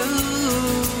roll through.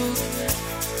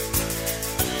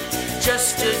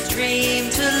 Just a dream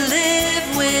to live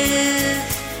with.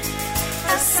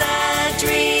 A sad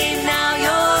dream, now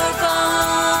you're gone.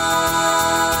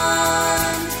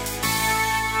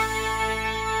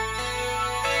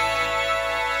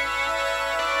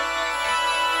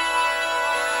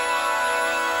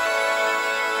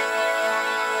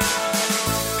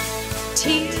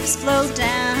 Tears flow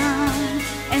down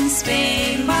and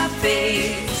stain my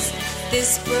face.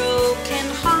 This broken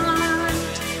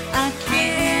heart I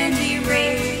can't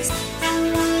erase. I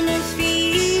wanna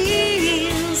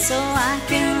feel so I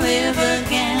can live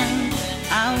again.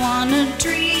 I wanna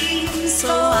dream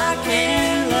so I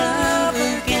can love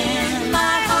again.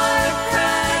 My heart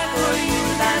cried for you,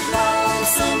 that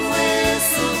lonesome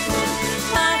whistle blew.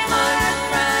 My heart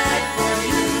cried for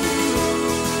you.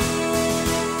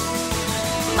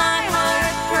 My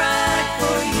heart cried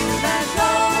for you, that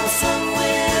lonesome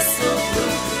whistle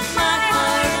blew. My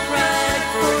heart cried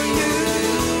for you.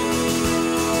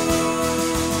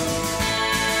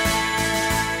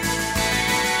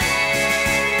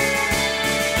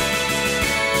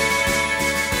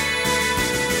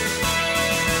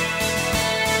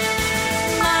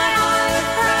 My heart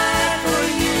cried for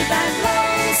you, that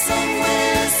lonesome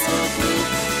whistle blew.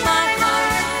 My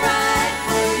heart cried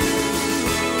for you.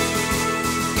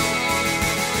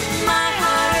 My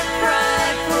heart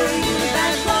cried for you,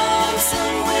 that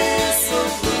lonesome whistle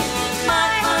blew. My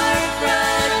heart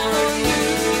cried for you.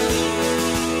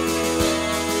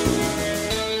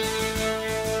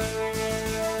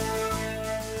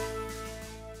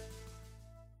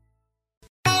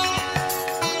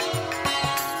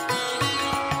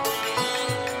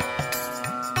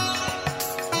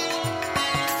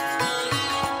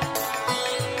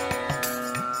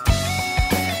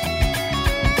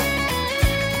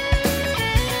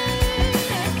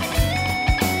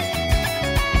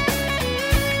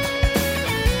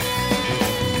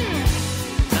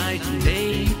 Night and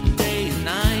day, day and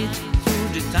night, through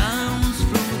the towns,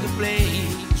 through the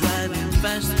plains, driving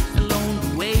fast along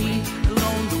the way,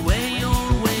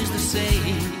 always the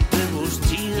same. The road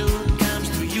still comes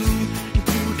to you,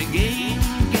 into the game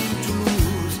to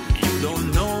lose. You don't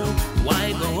know why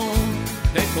go home,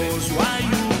 because why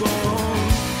you go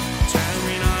home. Tell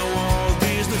me now, what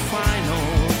is the final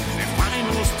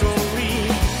story?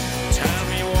 Tell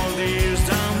me what is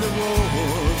down the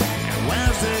road, and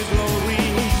where's the glory?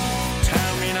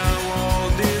 Tell me now,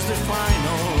 what is the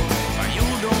final? You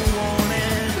don't want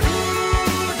it.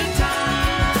 Through the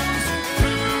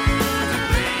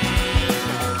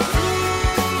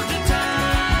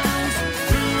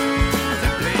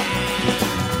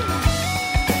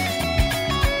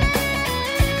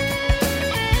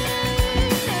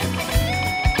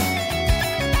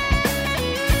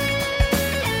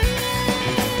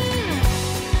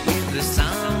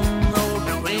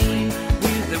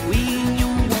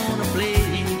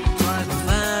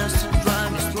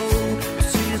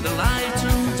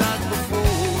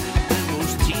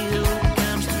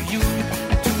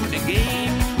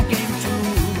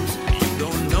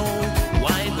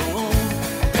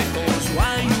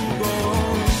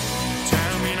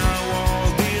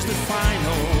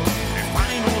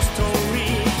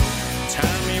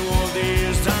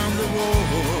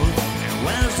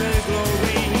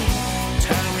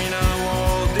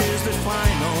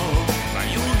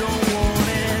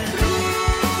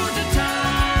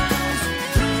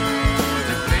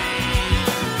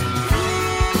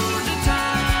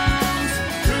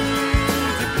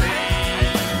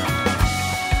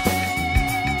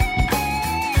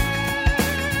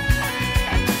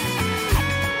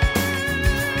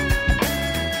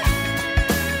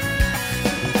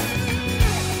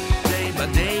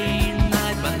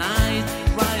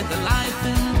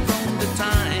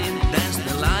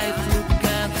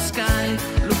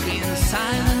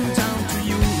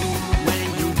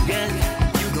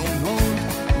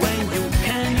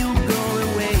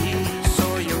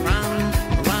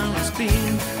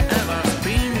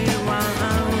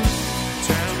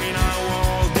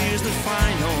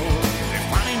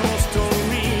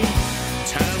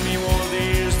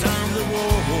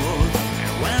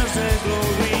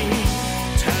slowly.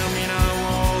 Tell me now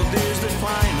all this the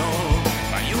final,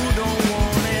 but you don't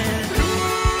want it.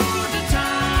 Through the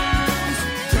times,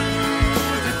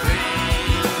 through the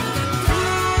pain,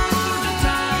 through the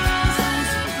times,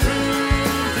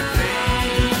 through the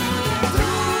pain,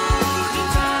 through the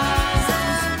times,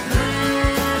 through the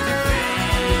pain,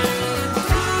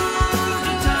 through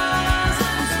the times,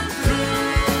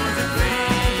 through the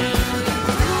pain, through the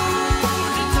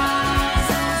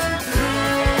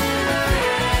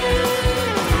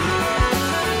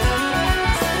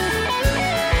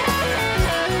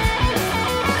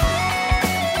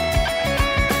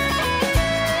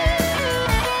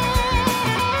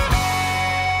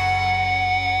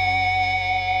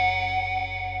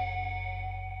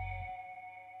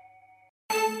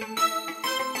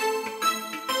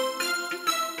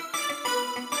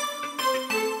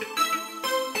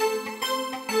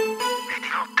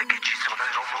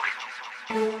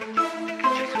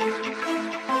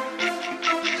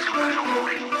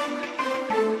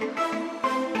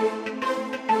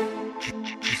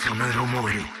Ci sono i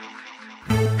rumori.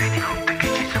 E di notte che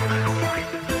ci sono i rumori.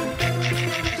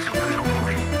 Ci sono i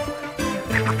rumori.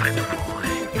 E fa freddo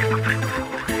fuori, e fa freddo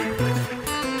fuori.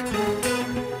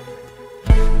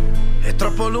 È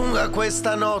troppo lunga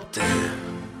questa notte,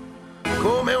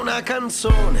 come una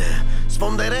canzone,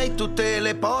 sfonderei tutte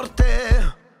le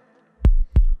porte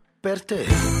per te.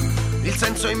 Il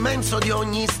senso immenso di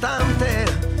ogni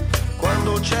istante,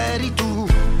 quando c'eri tu,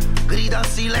 grida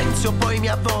silenzio poi mi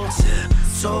avvolse,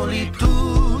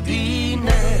 solitudine.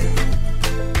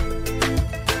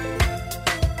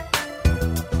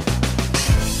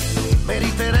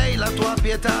 Meriterei la tua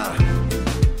pietà,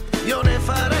 io ne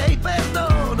farei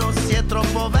perdono, si è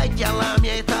troppo vecchia la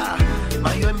mia età,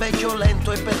 ma io invecchio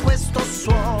lento e per questo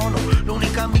suono,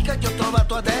 l'unica amica che ho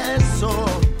trovato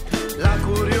adesso, la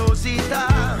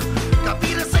curiosità,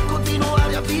 capire se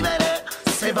continuare a vivere,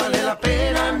 se vale la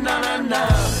pena, na na na.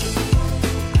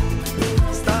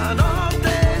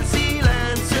 Stanotte il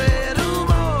silenzio e il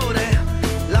rumore,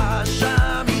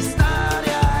 lasciami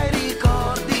stare ai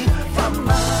ricordi, fa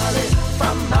male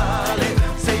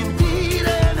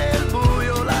sentire nel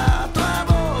buio la tua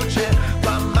voce,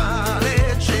 fa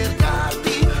male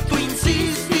cercarti, tu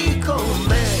insisti con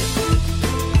me.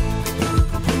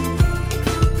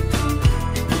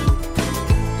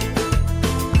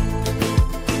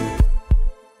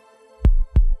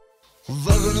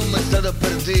 Vago in una strada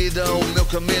perdita, un mio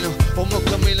cammino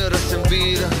resta in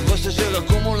vita. Forse llega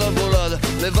come una volata,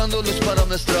 levando lo sparo a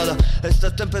mia strada.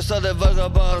 Esta tempestade è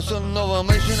vagabond, sono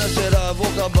nuovamente una sera.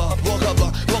 Boca ba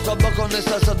con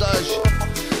esta saudade.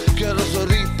 Quero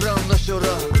sorrir pra não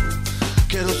chorar,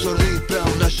 quero sorrir pra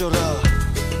não chorar.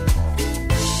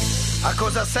 A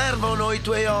cosa servono i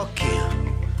tuoi occhi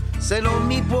se non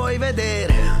mi puoi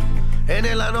vedere? E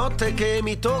nella notte che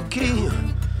mi tocchi,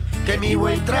 che mi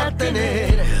vuoi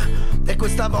trattenere, e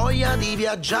questa voglia di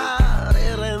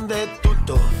viaggiare rende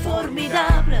tutto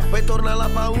Formidabile. poi torna la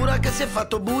paura che si è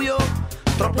fatto buio,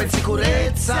 troppa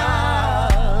insicurezza.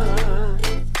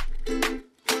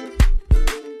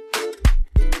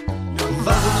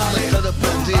 Vago in una strada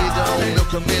perdita,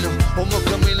 un mio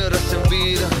cammino resta in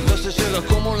vita. Forse llega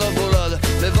come una volata,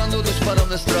 levando lo sparo a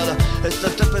mia strada. Esta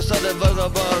tempestade è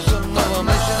vagabond, sono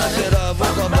nuovamente una sera.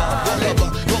 Boca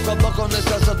ba con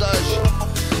esta saudade.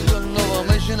 Sono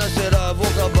nuovamente una sera.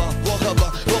 Boca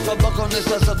ba con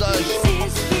esta saudade.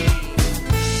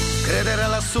 Credere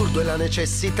all'assurdo e la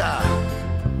necessità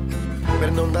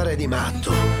per non dare di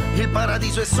matto. Il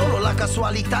paradiso è solo la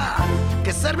casualità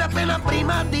che serve appena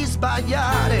prima di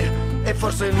sbagliare. E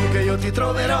forse è lì che io ti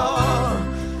troverò,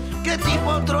 che ti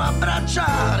potrò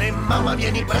abbracciare. Mamma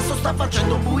vieni presto, sta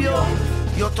facendo buio,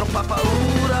 io ho troppa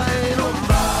paura e non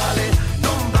vale.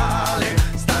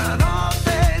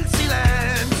 Stanotte il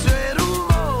silenzio e il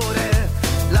rumore,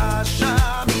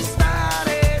 lasciami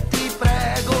stare, ti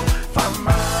prego. Fa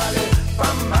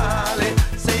male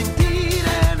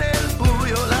sentire nel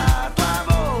buio la tua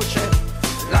voce,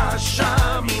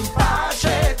 lasciami in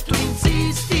pace, tu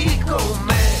insisti con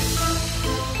me.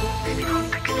 E di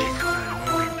notte che ci sono i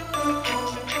rumori.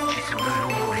 Ci sono i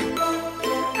rumori.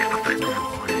 E fa freddo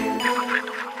fuori, e fa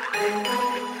freddo fuori.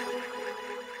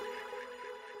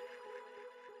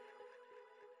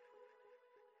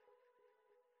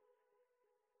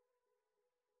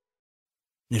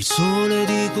 Nel sole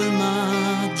di quel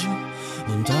maggio,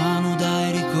 lontano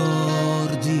dai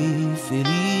ricordi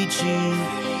felici,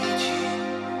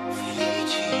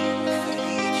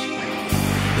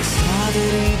 le strade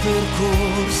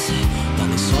ripercorse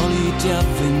dalle solite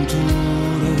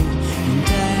avventure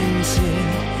intense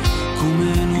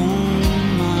come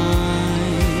non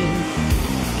mai.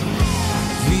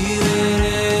 Vivere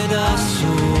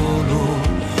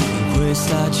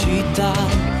questa città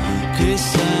che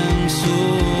senso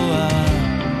ha?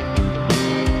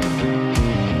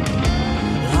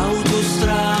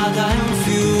 L'autostrada è un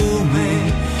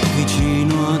fiume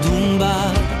vicino ad un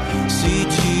bar, si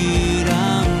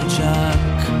gira un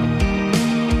jack.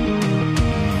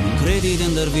 Non credi di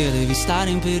andar via, devi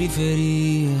stare in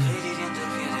periferia.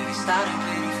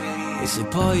 E se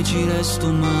poi ci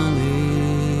resto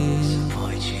male,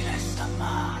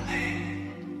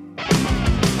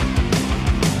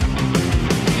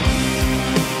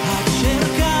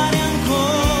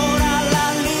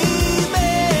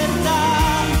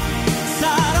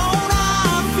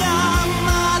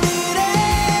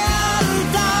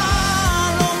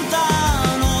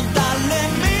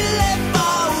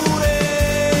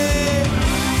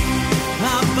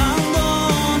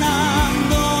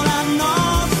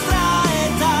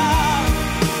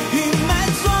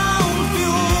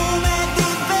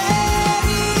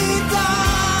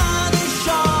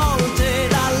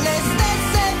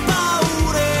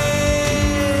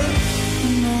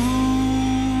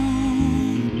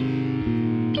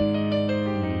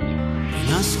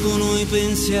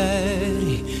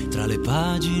 pensieri tra le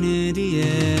pagine di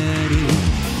ieri,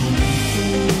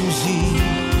 confusi.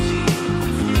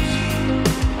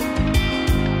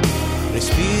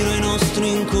 Respiro i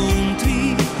nostri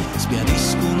incontri,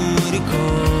 sbiadiscono i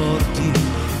ricordi.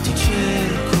 Ti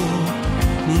cerco,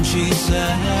 non ci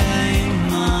sei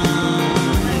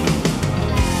mai.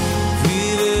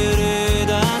 Vivere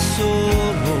da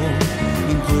solo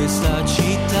in questa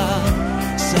città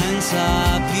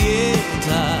senza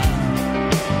pietà.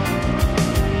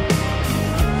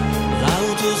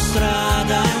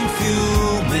 L'autostrada è un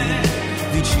fiume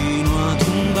vicino ad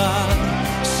un bar,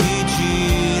 si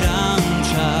gira un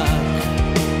jack.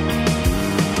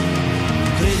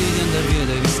 Non credi di andar via,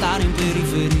 devi stare in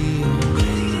periferia.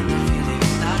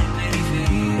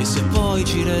 E se poi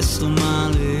ci resto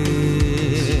male,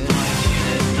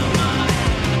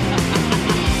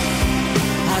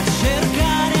 a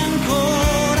cercare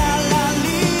ancora la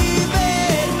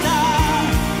libertà,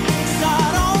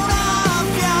 sarò una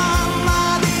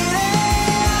fiamma di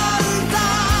realtà,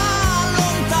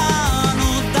 lontano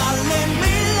dalle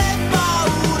mille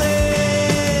paure,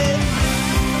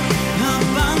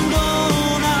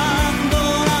 abbandonando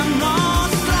la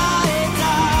nostra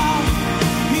età,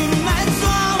 in mezzo a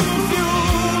un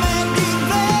fiume di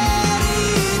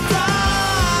verità,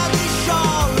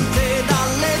 disciolte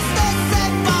dalle stesse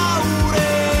paure.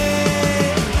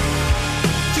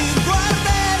 Ti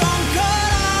guarderò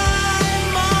ancora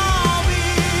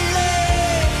immobile,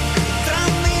 tra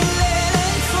mille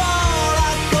lenzuola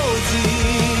così,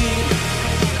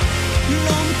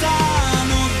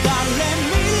 lontano dalle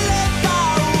mille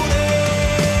paure.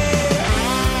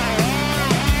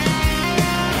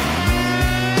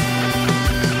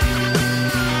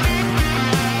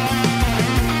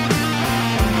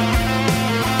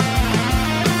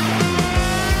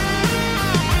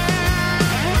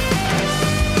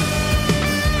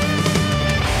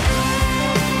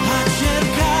 A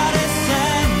cercare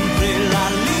sempre la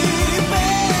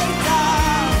libertà,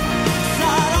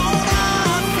 sarò una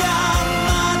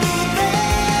fiamma di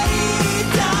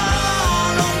verità,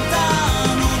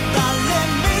 lontano dalle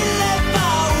mille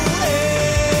paure.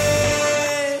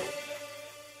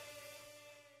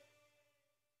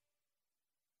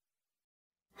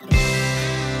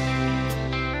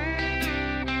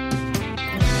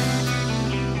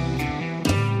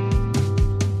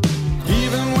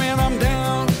 Even when I'm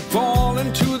down,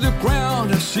 falling to the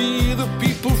ground, I see the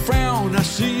people frown, I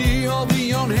see all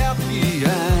the unhappy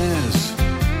eyes,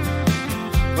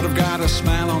 but I've got a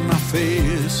smile on my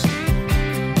face.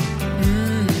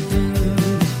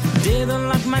 They don't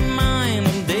like my mind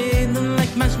and they don't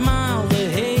like my smile. They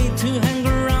hate to hang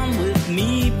around with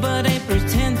me, but I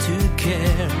pretend to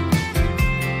care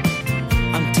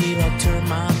until I turn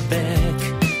my back.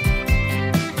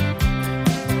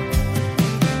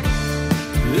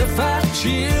 If I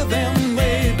cheer them,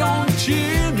 they don't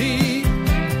cheer me.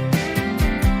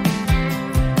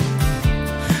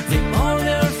 They point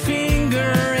their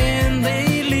finger and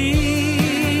they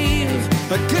leave.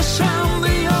 I guess I'm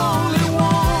the only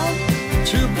one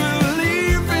to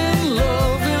believe in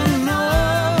love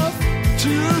enough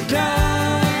to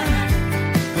die.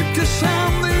 I guess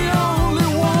I'm the only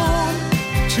one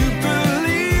to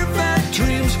believe that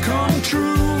dreams come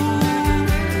true.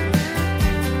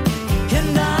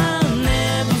 And I'll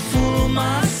never fool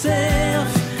myself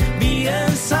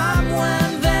being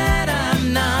someone that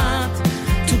I'm not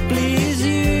to please you.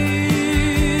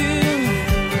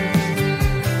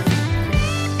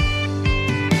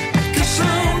 Cause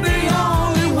I'm the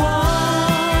only one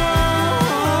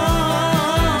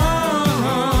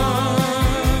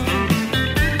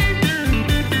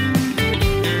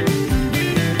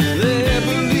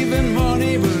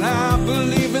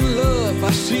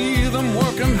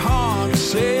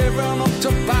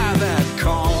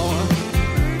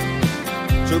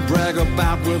brag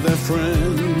about with their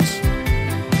friends.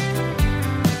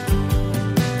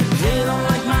 They don't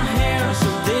like my hair, so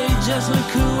they just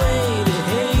look away. They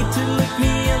hate to look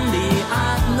me in the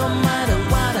eye, no matter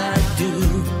what I do.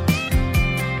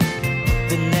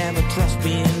 They never trust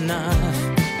me enough.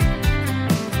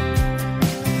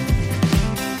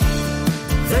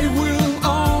 They will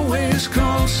always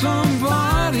call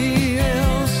somebody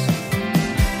else.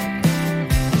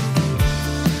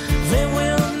 They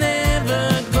will never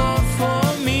go for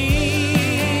me.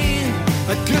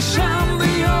 I guess I'm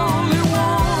the only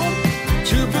one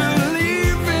to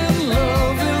believe in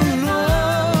love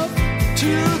enough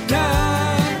to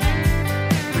die.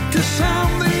 I guess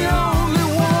I'm the only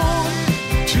one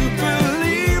to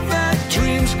believe that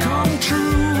dreams come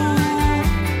true.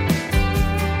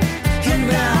 And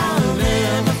I'll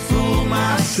never fool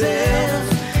myself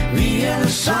being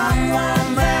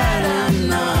someone that I'm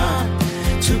not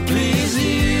to please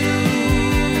you.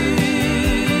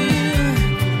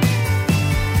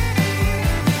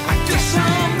 I guess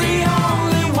I'm the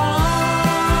only one.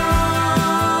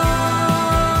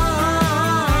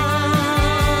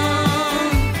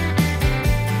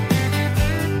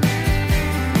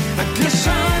 I guess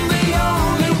I'm the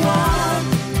only one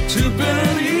to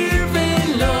believe in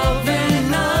love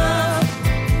enough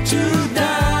to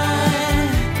die.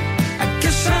 I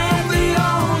guess I'm the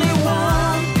only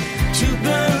one to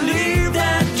believe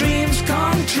that dreams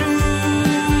come true.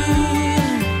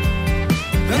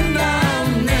 And I'll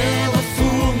never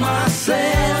fool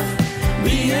myself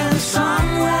being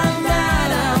someone that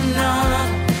I'm not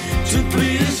to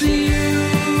please you.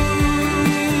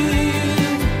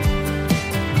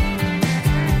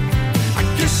 I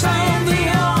guess I'm the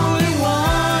only one.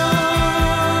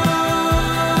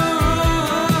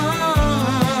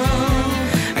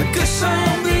 I guess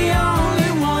I'm the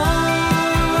only one.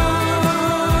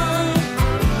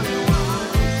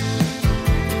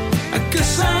 I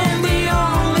guess I'm the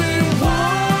only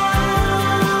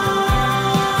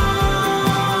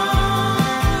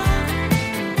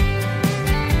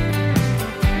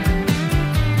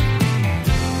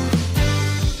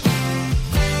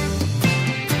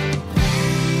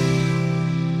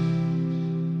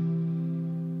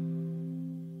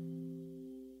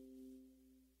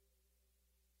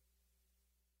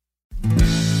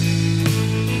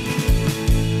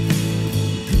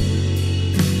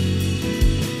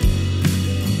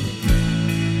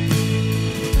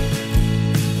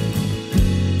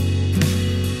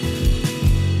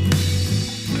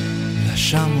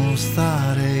Lasciamo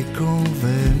stare i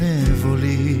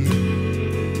convenevoli,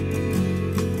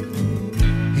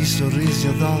 i sorrisi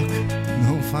ad hoc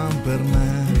non fan per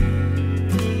me,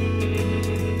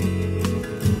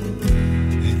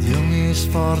 ed io mi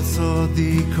sforzo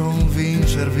di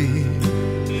convincervi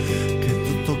che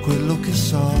tutto quello che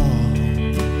so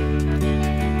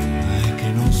è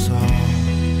che non so.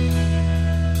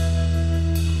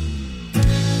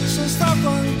 Sono stato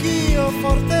anch'io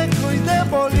forte coi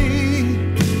deboli.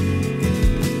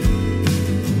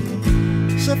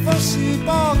 Se fossi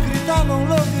ipocrita non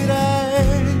lo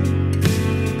direi.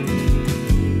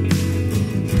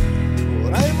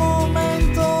 Ora è il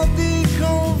momento di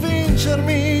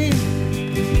convincermi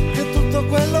che tutto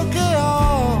quello che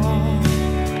ho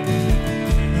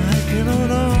è che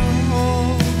non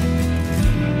ho.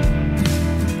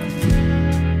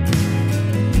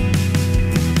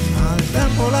 Al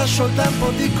tempo lascio il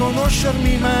tempo di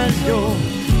conoscermi meglio,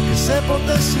 che se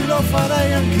potessi lo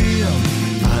farei anch'io.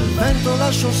 Al vento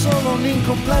lascio solo un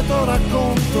incompleto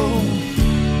racconto,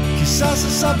 chissà se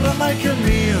saprà mai che è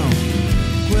mio.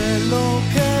 Quello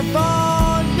che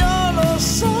voglio lo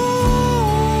so,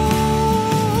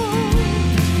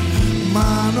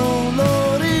 ma non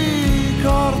lo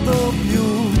ricordo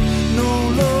più,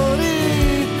 non lo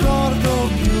ricordo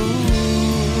più.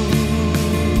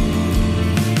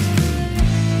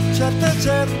 Certe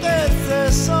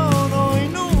certezze sono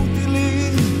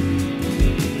inutili,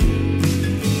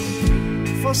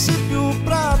 fossi più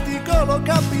pratico lo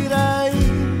capirei.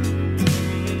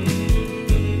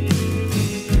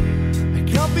 E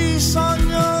che ho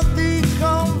bisogno di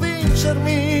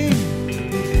convincermi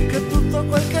che tutto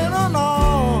quel che non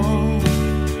ho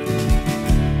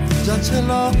già ce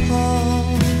l'ho.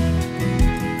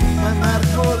 Ma è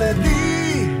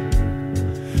mercoledì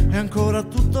e ancora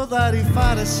tutto da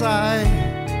rifare, sai,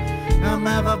 e a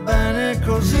me va bene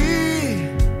così.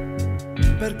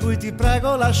 Per cui ti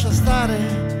prego lascia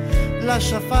stare,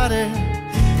 lascia fare,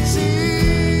 sì.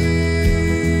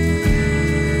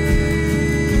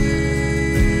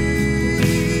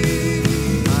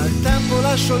 Al tempo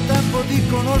lascio il tempo di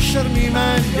conoscermi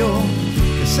meglio,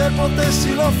 che se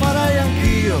potessi lo farei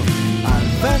anch'io. Al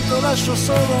vento lascio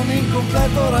solo un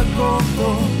incompleto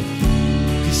racconto,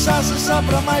 chissà se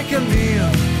saprà mai che il mio,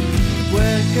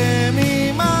 quel che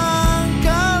mi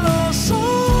manca lo so,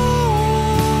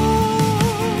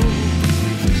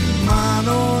 ma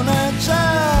non è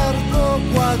certo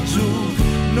qua giù,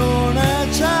 non è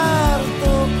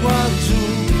certo qua giù,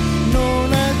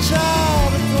 non è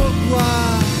certo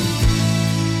qua.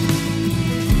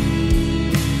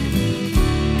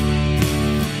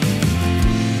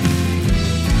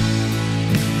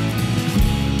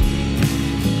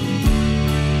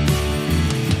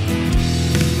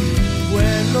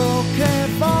 Quello che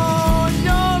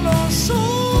voglio lo so,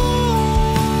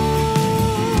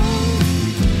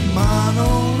 ma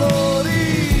non lo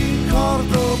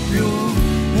ricordo più,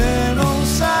 e non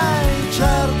sei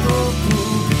certo tu,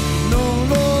 non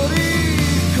lo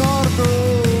ricordo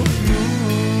più.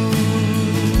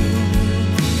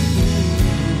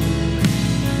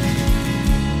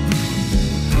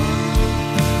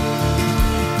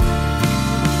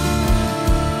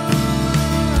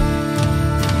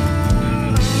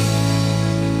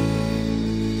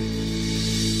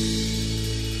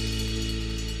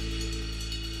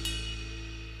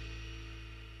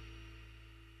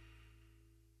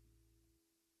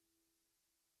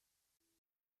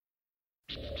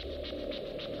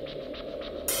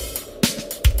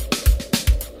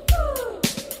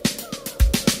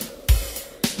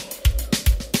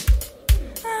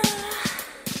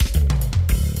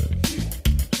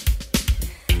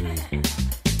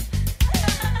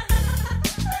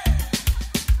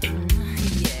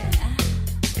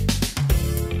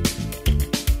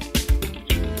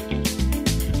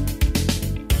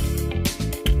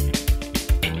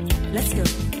 Let's go.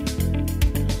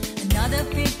 Another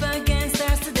people against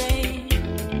us today.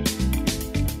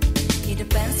 It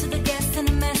depends to the guests and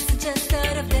the messages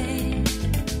that of day.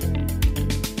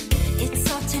 It's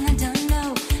hot and I don't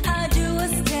know how to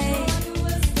stay.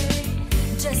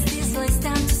 Just this lays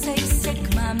down to say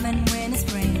sick mom and when it's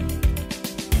rain.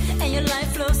 And your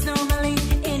life flows normally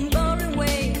in boring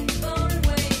way.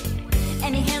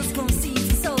 Any hands gonna see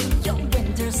so your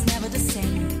winter's never the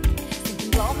same.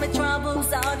 All my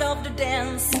troubles out of the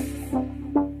dance.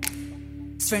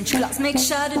 Strange clouds make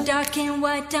shadow dark and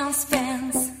white down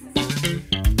spans.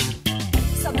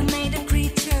 Sublimated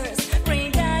creatures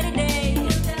bring out a day.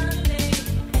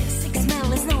 Sick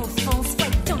smell is no false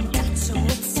fight. Don't touch so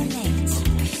it's too late.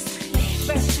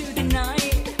 Fresh through the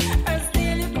night, or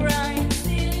still you cry.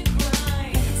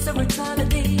 So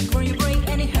brutality where you bring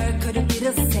any hurt could be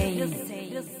the same.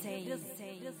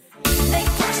 They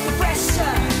crush the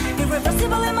pressure,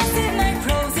 irreversible in my midnight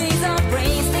proses our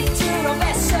brains, picture of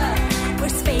Escher, we're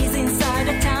space inside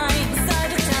of time,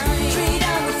 treat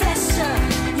out the pressure,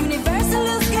 universal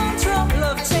lose control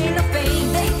of chain of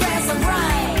pain, they press and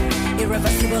ride,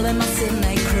 irreversible in my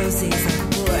midnight proses our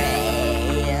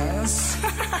brains.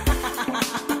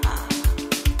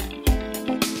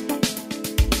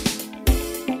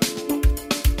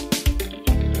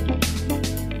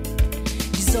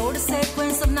 So the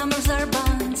sequence of numbers are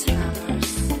bound to numbers.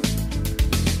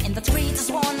 And the three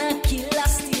just wanna kill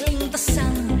us, stealing the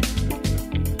sun.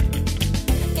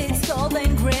 It's cold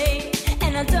and gray,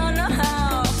 and I don't know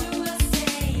how.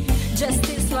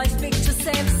 Justice life's picture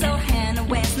safe, so hand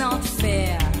away's not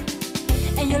fair.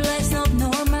 And your life's not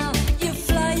normal, you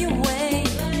fly away.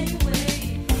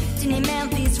 Didn't man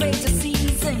these rage of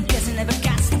season, cause you never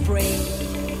catch the break.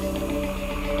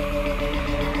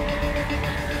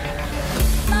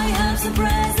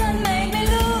 Surprise and made me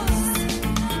lose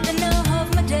the know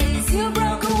of my days. You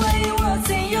broke away, what's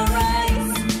in your eyes?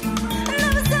 I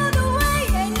never saw the way.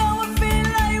 I know I feel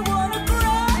I wanna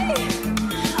cry.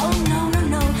 Oh no, no,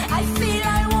 no, I feel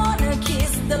I wanna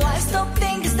kiss the life. Stop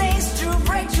thinking stays through,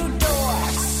 break through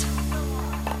doors.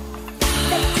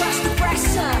 They crush the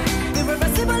pressure,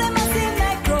 irreversible and massive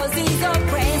necrosis of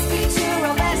brains. Picture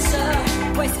of Escher,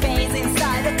 where space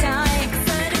inside the time.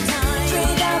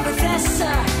 Trade out the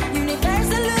pressure.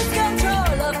 Universal lose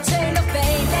control of chain of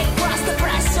pain. They cross the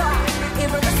pressure.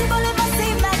 Irreversible and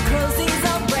massive necrosis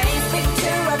of brains.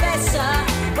 Picture of Escher,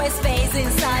 where space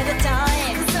inside the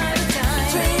time.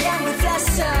 Trade and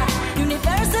refresher.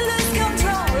 Universal lose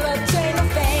control of chain of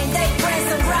pain. They press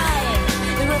and ride.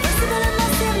 Irreversible and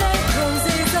massive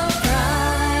necrosis of price.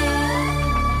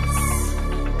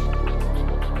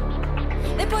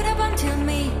 They put up until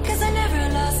me, cause I never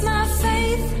lost my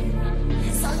faith.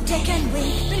 Taken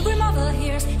weak, pilgrim of the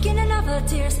years, kin another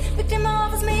tears, victim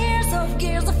of smears of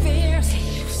gears of fears.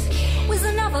 With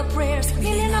another prayers,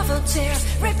 million other tears,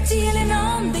 reptilian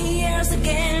on the airs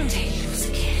again.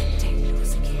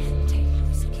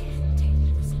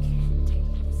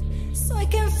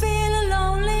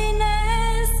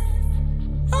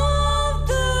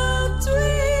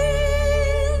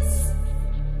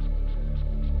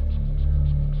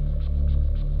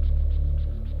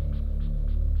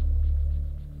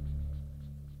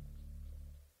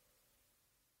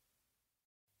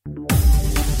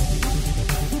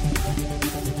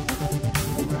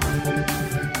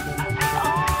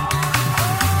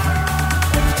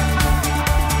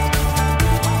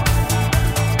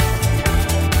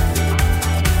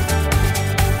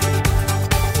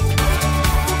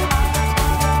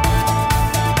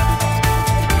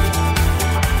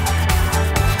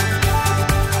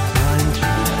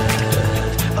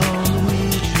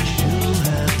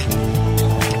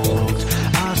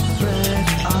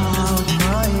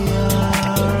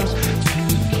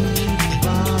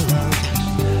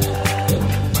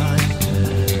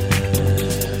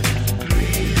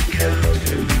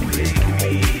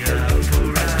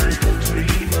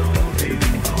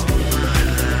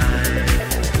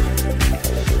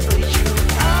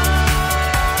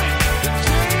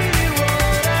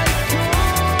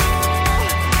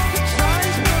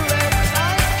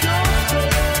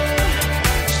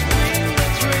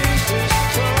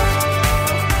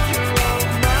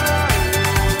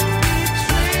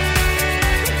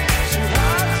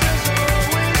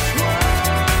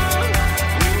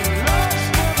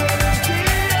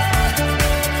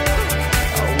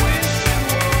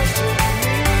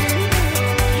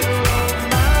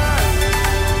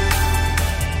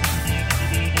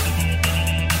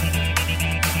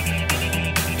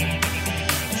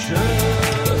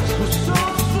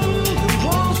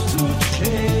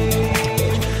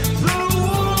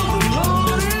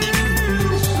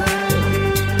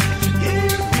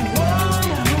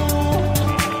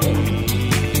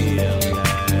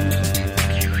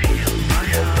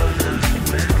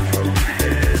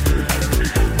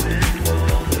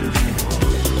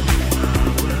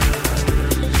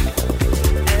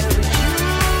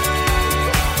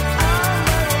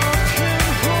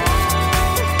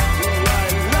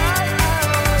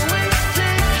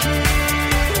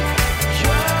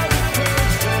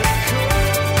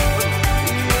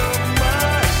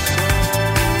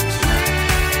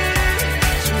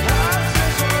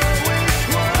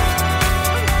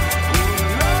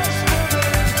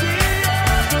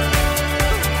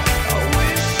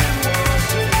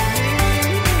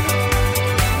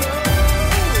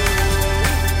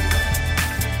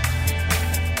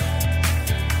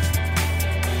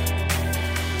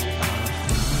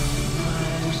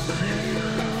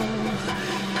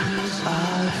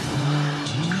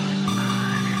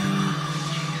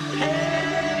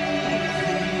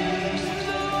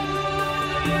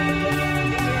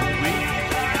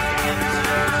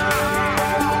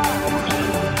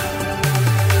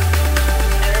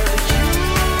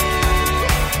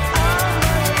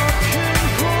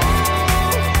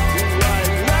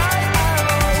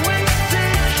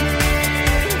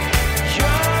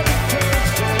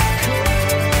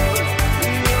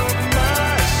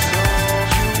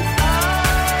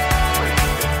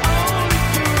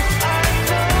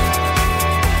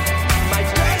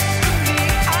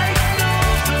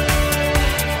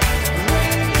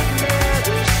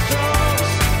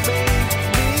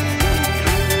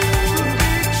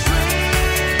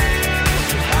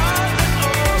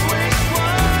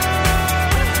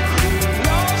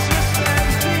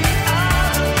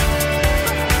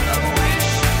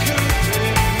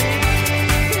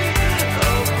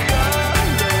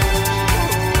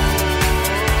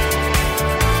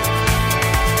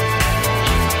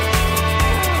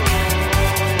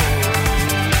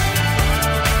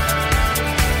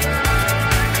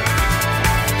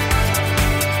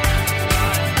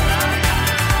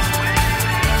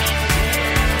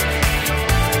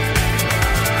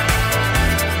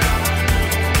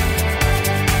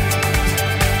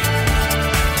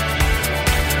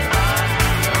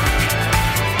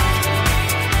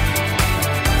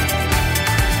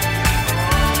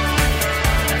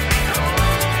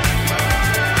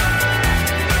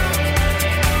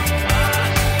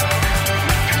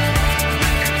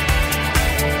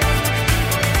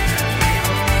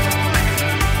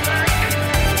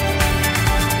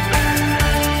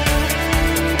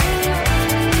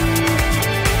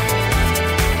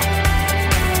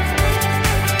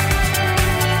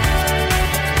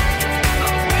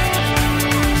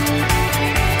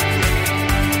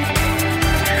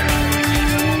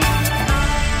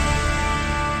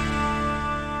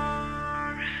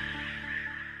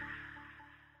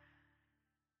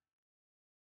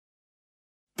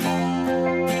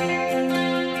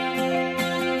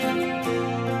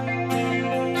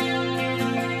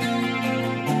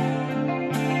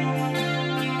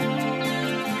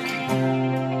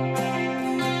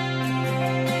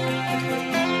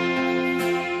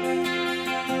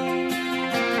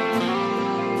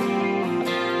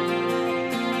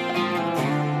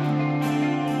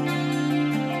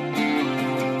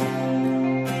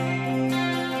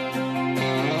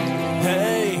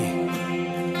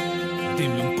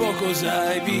 cosa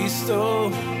hai visto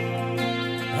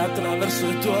attraverso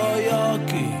i tuoi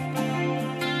occhi,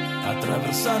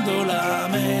 attraversando la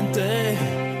mente.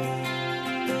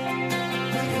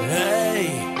 Ehi,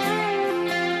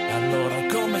 allora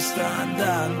come sta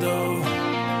andando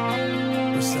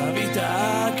questa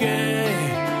vita che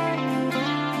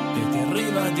ti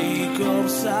arriva di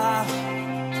corsa,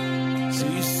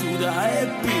 si suda e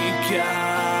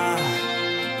picchia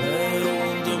per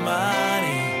un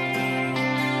domani,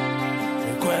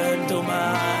 e quel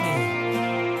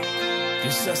domani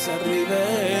chissà se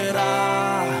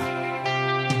arriverà.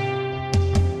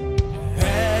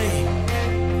 Ehi,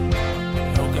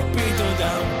 ho capito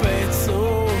da un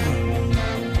pezzo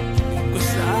in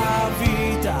questa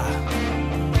vita,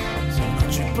 se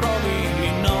non ci provi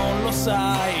non lo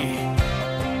sai.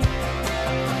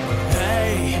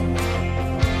 Ehi,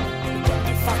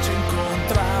 quante facce ho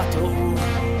incontrato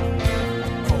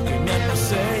o che mi hanno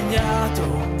segnato,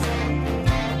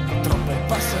 troppe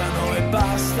passano e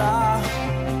basta.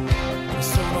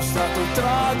 Sono stato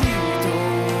tradito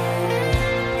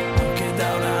anche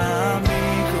da un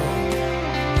amico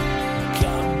che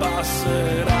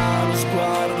abbasserà lo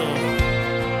sguardo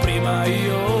prima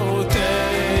io o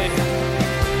te.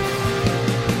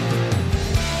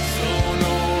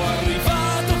 Sono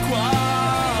arrivato qua,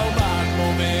 ma al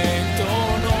momento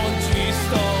non ci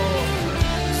sto.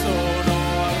 Sono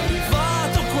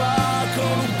arrivato qua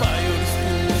con un paio di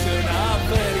scuse e una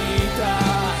verità.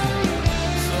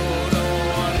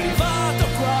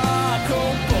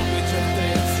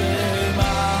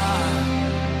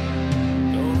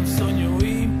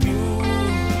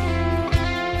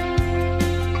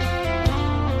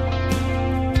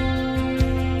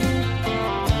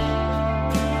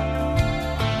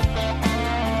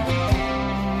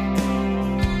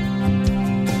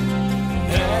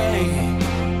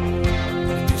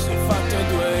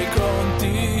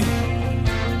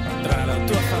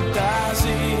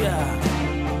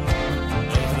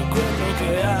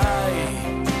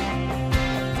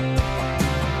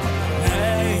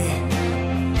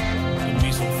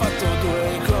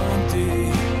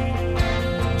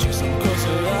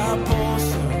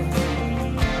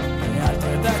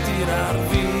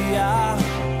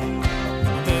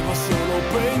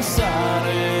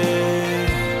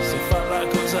 Se far la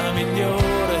cosa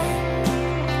migliore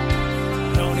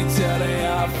non iniziare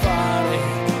a fare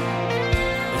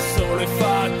solo i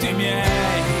fatti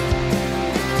miei.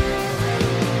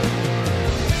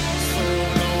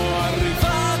 Sono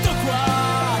arrivato qua,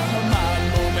 ma al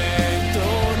momento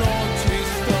non ci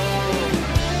sto.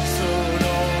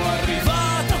 Sono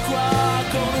arrivato qua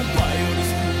con un paio di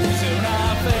scuse e una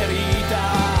verità.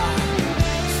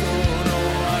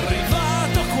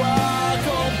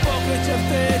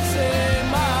 Certezze,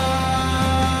 ma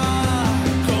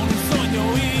con un sogno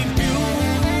in più.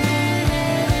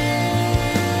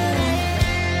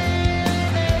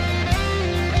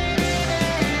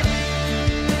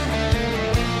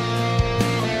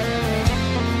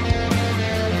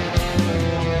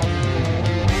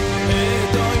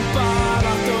 Ed ho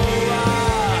imparato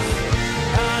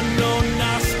a non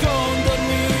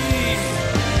nascondermi,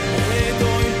 ed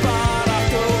ho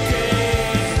imparato che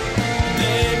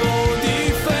devo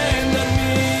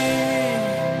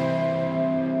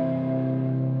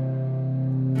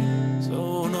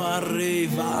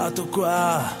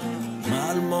qua, ma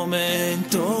al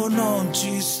momento non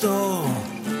ci sto.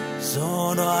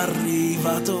 Sono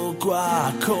arrivato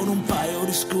qua con un paio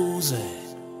di scuse.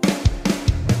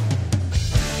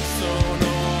 Sono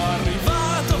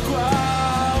arrivato qua,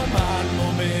 ma al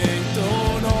momento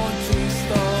non ci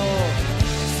sto.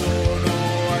 Sono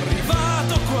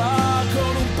arrivato qua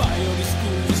con un paio di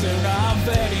scuse e una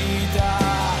verità.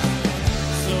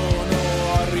 Sono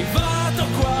arrivato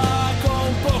qua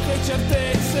con poche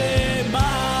certezze, ma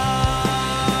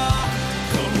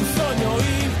con un sogno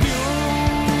in più.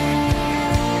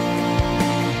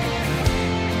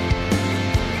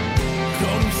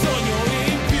 Con un sogno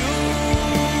in più.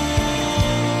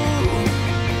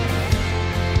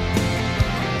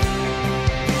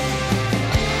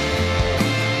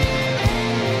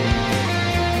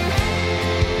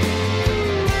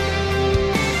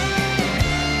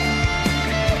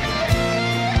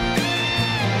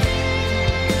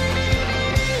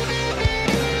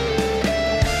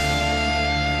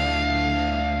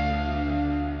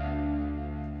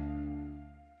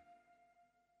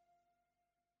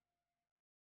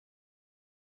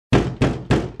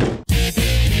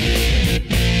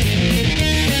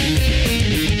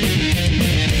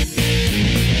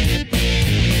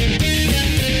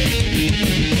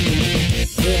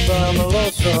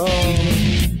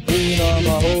 Green on my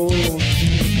home,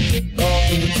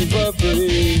 gone to the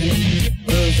Burberry.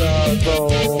 go.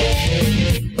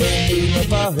 Leave me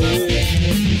my head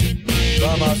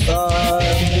by my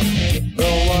side.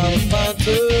 Don't wanna find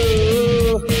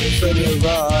two, set it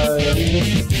right.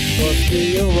 Must be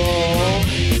wrong.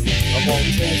 I won't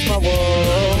change my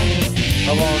world.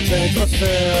 I won't change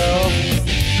myself.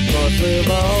 Must live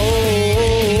my own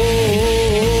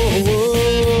world.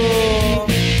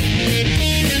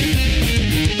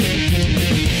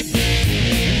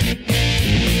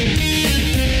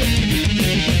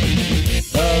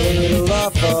 A little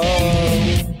life of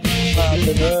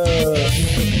happiness.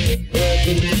 Where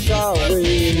did you shall we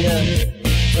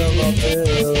till my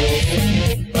pills?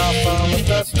 I found the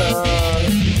best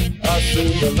time. I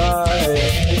see the light.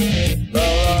 The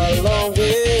right long way.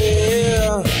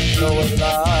 No it's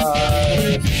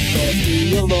lies. Can't be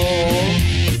alone.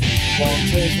 Won't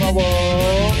change my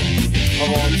world. I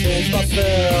won't change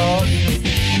myself.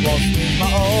 Won't change my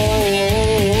own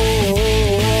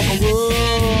world.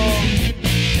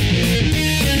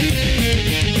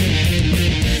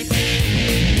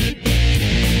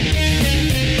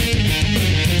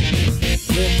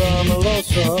 I'm a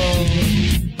lonesome,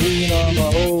 green on my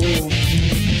own.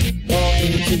 Want me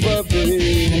to worry,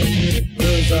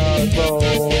 'cause I go.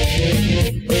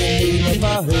 Ain't in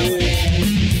my head,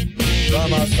 by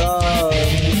my side.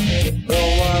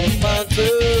 Don't wanna find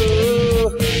two,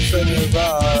 set it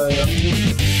right.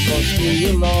 Won't be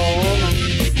alone,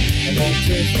 I won't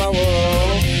change my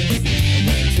world. I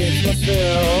won't change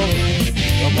myself,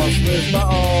 I must live my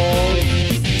own.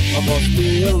 I must be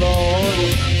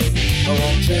alone. I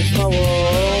won't change my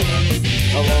world.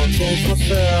 I won't change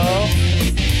myself.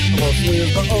 I must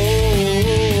live my own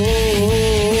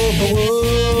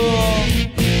world.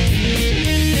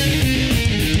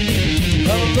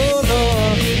 I'm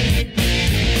alone.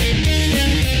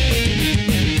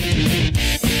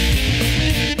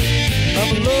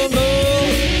 I'm alone. I'm alone.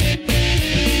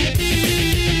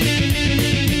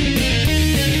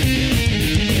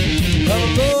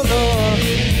 I'm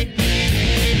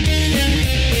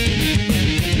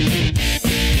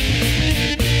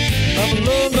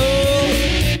alone.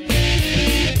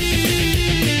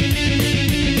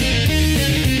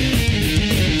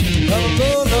 I'm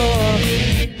alone.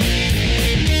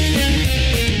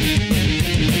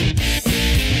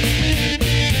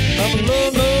 I'm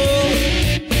alone.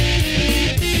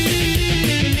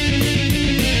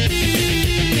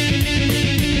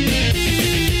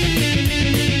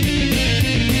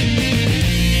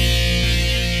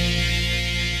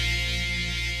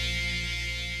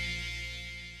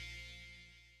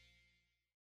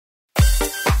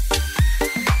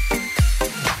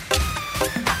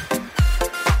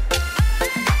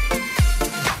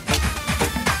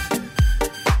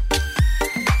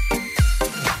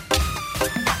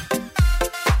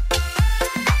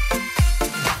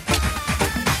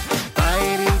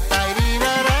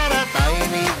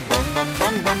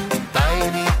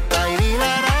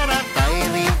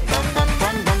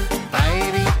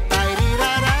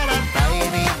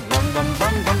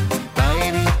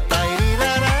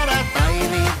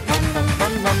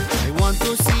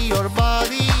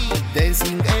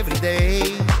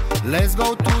 Let's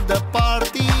go to the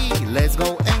party, let's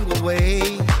go and go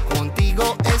away.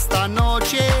 Contigo esta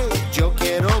noche yo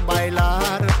quiero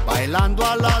bailar. Bailando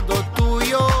al lado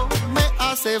tuyo me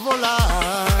hace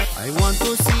volar. I want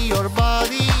to see your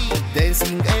body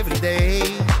dancing every day.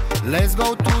 Let's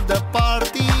go to the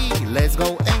party, let's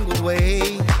go and go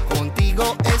away.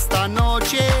 Contigo esta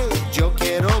noche yo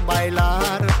quiero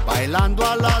bailar. Bailando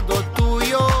al lado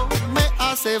tuyo me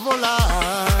hace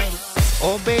volar.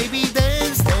 Oh baby,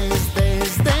 dance, dance,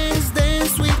 dance, dance,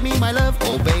 dance with me, my love.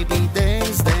 Oh baby,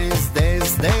 dance, dance,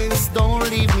 dance, dance, don't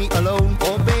leave me alone.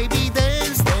 Oh baby,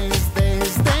 dance, dance,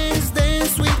 dance, dance,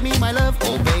 dance with me, my love.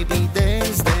 Oh baby,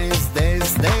 dance, dance,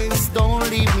 dance, dance, don't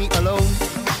leave me alone.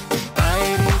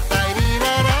 Tiny, tiny,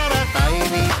 la la la,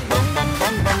 tiny, bum bum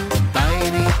bum bum.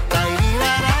 Tiny, tiny,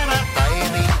 la la la,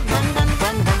 tiny, bum bum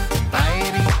bum bum.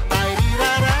 Tiny, tiny,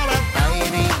 la la la,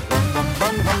 tiny, bum bum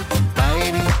bum bum.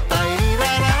 Tiny, tiny,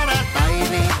 la la la,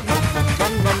 tiny, bum bum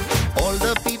bum bum. All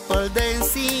the people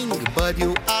dancing, but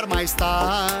you are my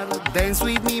star. Dance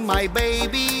with me, my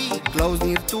baby, close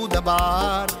near to the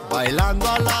bar. Bailando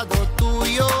al lado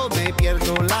tuyo me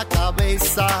pierdo la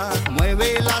cabeza.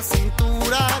 Mueve la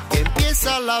cintura que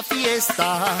empieza la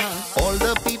fiesta. All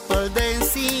the people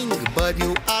dancing, but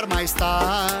you are my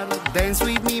star. Dance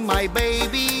with me, my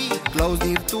baby, close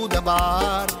near to the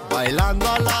bar. Bailando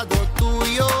al lado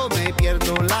tuyo me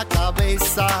pierdo la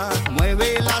cabeza.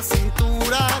 Mueve la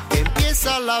cintura que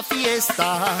empieza la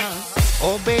fiesta.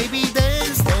 Oh baby,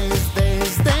 dance, dance,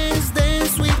 dance, dance,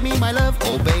 dance with me, my love.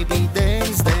 Oh baby,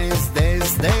 dance, dance,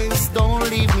 dance, dance, don't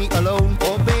leave me alone.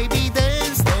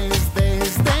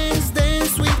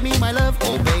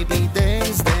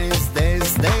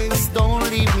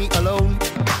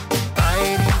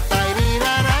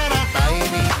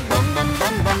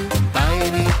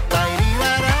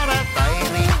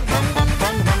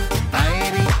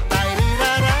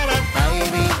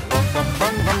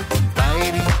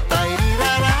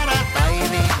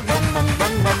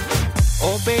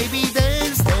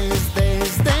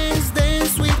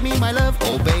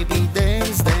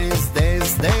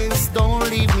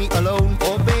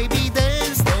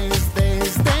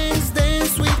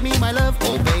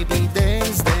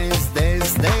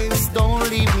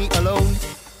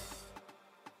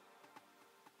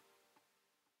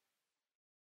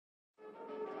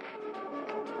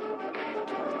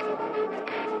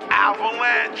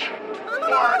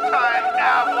 Southside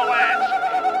Avalanche.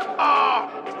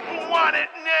 You want it,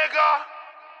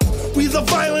 nigga? We the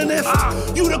violentist,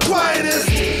 you the quietest.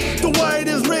 The white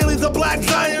Israeli, the black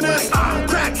Zionist.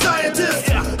 Crack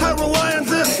scientist, I rely on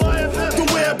this.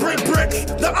 The way I break bricks,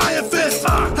 the iron fist.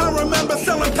 I remember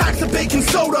selling packs of baking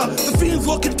soda. The fiends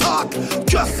look and talk,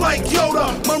 just like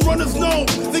Yoda. My runners know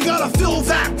they gotta fill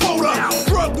that quota.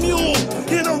 Drug mule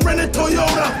in a rented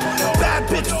Toyota. Bad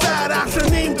bitch, fat actor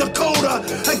named Dakota.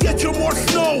 I get you more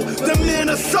snow than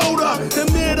Minnesota.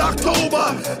 In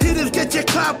mid-October, hitters get you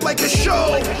clapped like a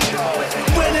show.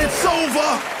 When it's over,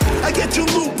 I get you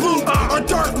loop on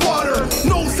dark water.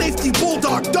 No safety,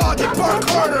 bulldog, dog, it bark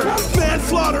harder.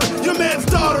 Manslaughter, your man's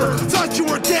daughter. Thought you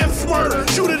were damn smarter.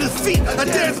 Shoot at his feet, a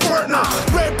dance partner.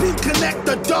 Red beam connect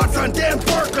the dots on Dan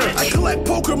Parker. I collect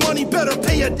poker money, better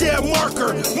pay a damn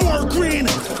marker. More green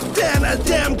than a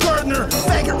damn gardener.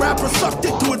 Faggot rapper sucked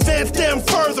it to advance damn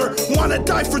further. Wanna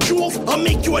die for jewels? I'll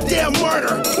make you a damn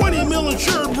martyr. 20 mil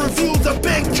insured, reviews a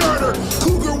bank charter.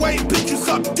 Cougar white bitch, you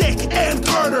suck dick and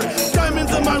Carter.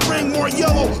 Diamonds in my ring, more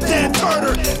yellow than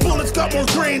tartar. Bullets got more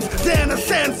grains than a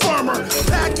sand farmer.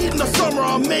 Pack it in the summer,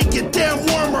 I'll make it damn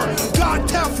warmer. Got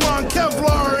Teflon,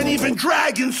 Kevlar, and even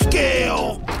dragon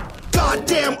scale.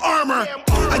 Goddamn armor,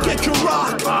 I get your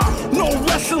rock. No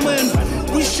wrestling.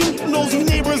 We shoot nosy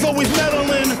neighbors always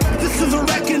meddling. This is a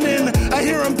reckoning. I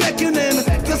hear him beckoning.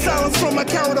 The silence from my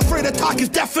coward afraid to talk is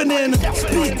deafening.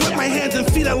 Speak with my hands and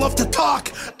feet, I love to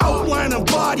talk. Outline of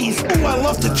bodies, ooh, I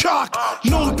love to chalk.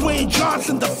 No Dwayne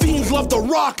Johnson, the fiends love to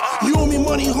rock. You owe me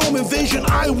money, home invasion,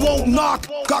 I won't knock.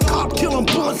 Got cop killing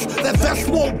bullets, that vest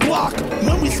won't block.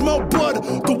 When we smell blood,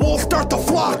 the wolves start to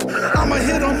flock. I'ma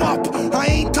hit 'em up, I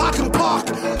ain't talking park.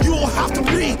 You'll have to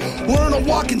learn to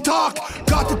walk and talk.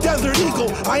 Got the Desert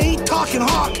Eagle, I ain't talking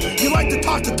hawk. You like to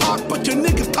talk, but your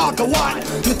niggas talk a lot.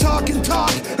 You talk and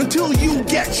talk until you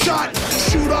get shot.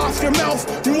 Shoot off your mouth,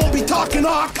 you won't be talking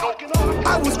hawk.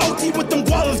 I was OT with them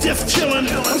gualas just chillin'.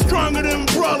 I'm stronger than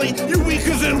Brawley, you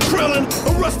weaker than Krillin.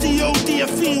 A rusty OD, a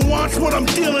fiend wants what I'm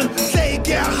dealing. Say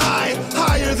get high,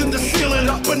 higher than the ceiling.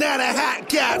 Banana hat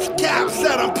caps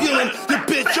that I'm peeling. The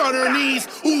bitch on her knees,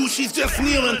 ooh, she's just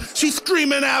kneeling. She's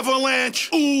screaming avalanche,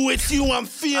 ooh, it's you I'm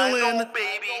feeling. I know,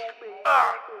 baby.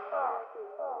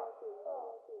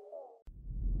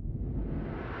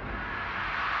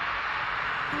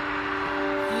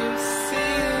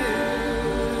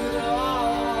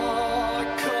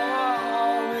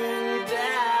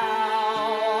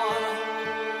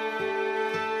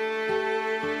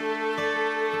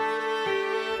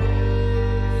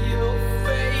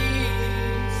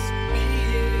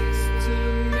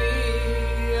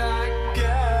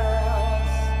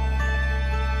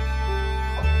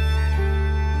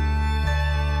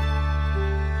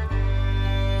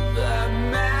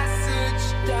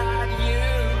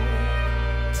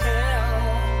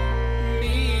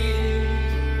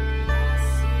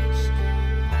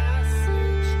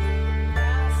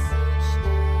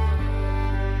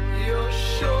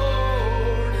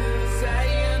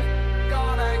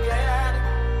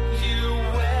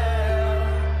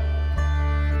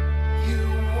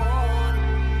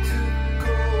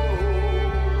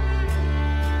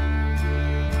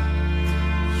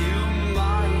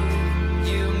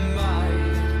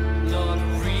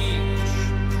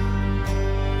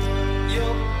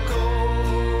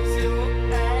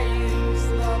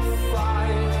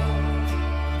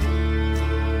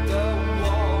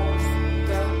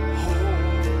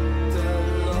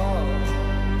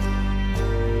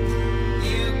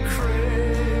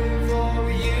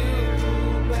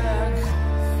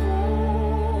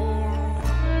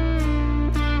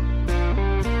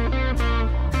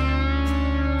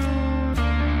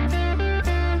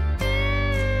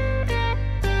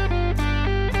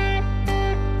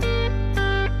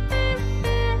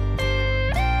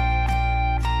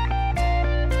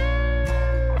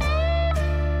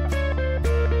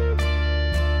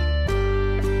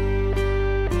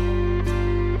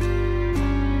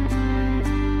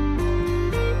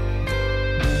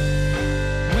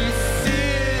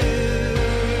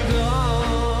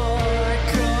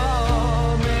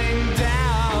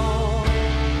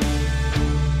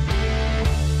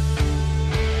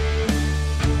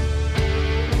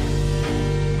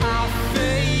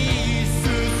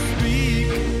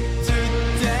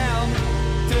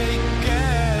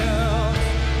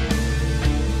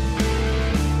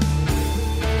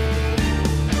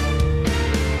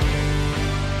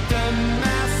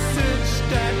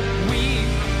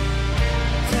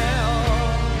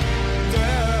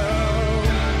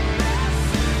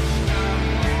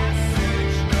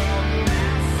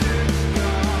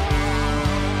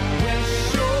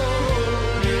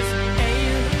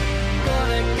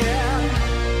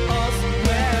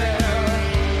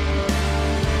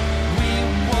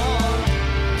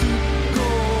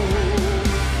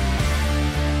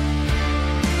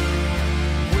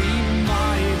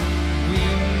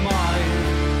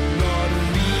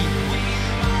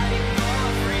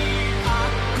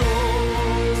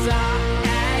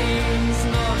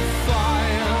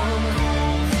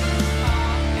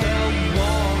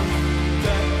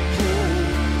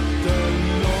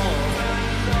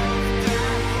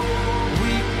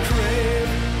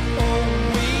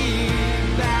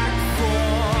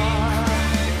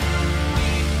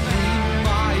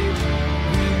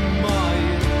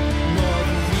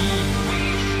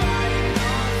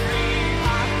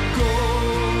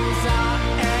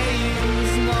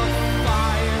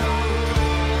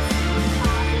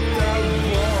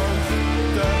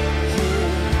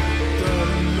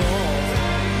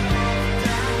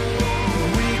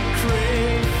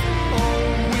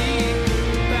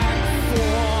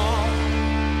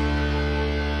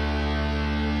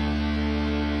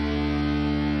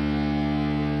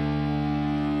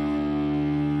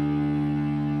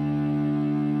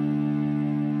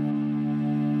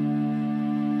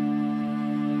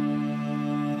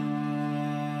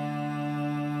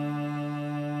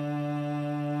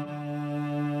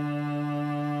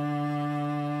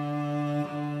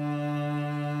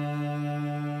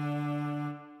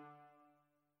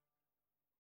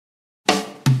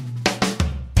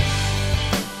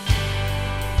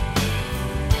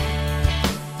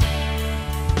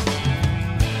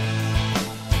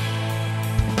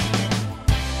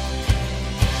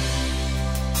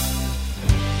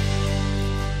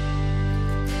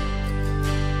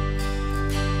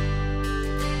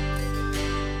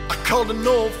 called an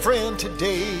old friend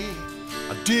today.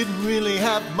 I didn't really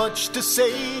have much to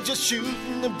say, just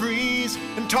shooting the breeze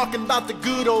and talking about the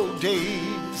good old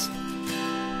days.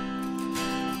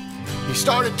 He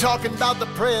started talking about the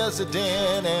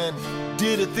president and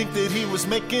didn't think that he was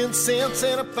making sense,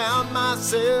 and I found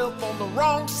myself on the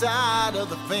wrong side of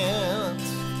the fence.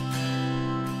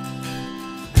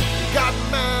 He got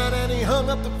mad and he hung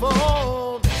up the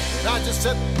phone, and I just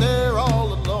sat there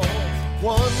all alone,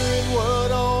 wondering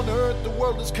what on earth the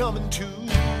world is coming to.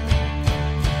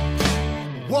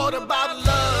 What about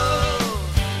love?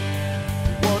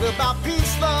 What about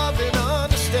peace, love, and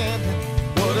understanding?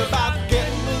 What about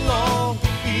getting along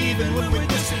even when we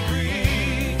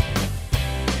disagree?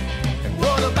 And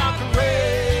what about the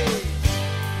race?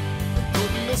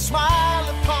 Putting a smile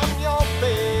upon your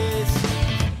face.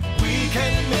 We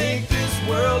can make this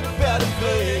world a better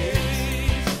place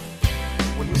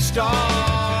when we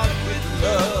start with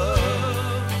love.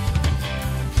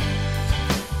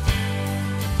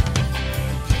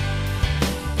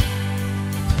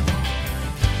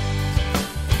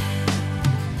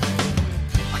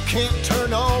 Can't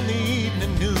turn on the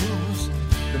evening news.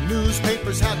 The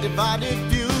newspapers have divided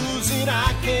views, and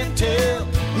I can't tell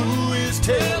who is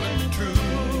telling the truth.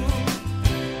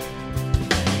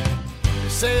 They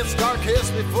say it's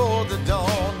darkest before the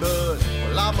dawn, but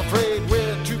well, I'm afraid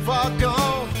we're too far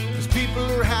gone, 'cause people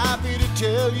are happy to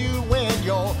tell you when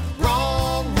you're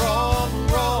wrong, wrong,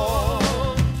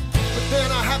 wrong. But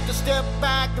then I have to step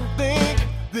back and think,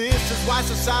 this is why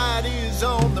society is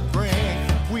on the brink.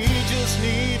 We just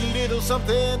need a little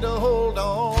something to hold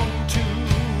on to.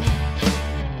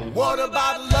 What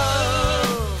about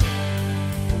love?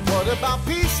 What about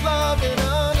peace, love, and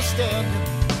understanding?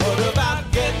 What about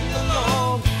getting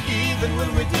along even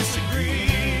when we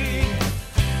disagree?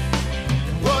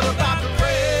 And what about the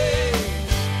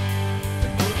race?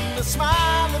 And putting a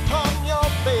smile upon your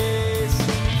face.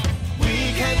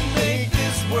 We can make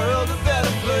this world a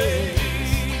better place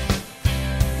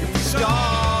if we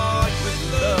start.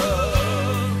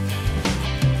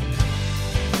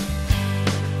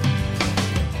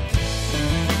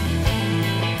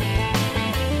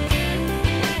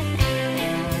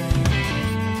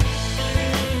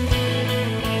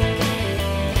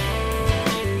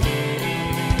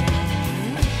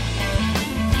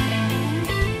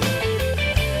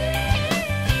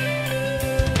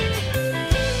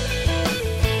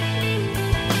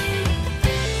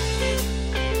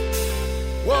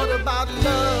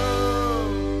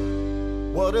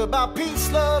 What about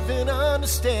peace, love, and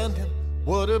understanding?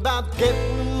 What about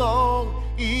getting along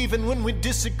even when we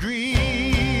disagree?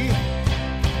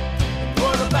 And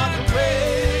what about the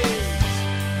race?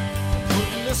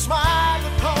 Putting a smile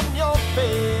upon your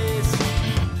face.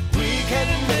 We can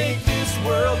make this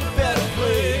world a better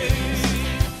place.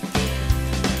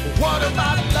 What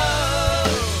about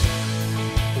love?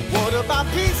 What about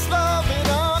peace, love, and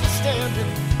understanding?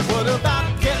 What about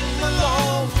getting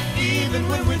along even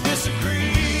when we disagree?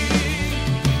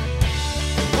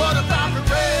 What about the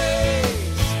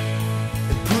race?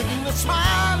 And putting a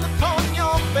smile upon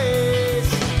your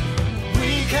face.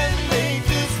 We can make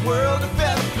this world a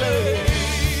better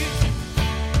place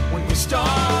when we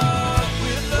start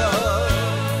with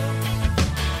love.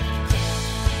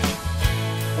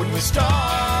 When we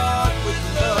start with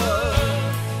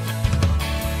love.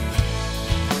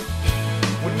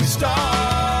 When we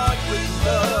start with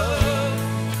love.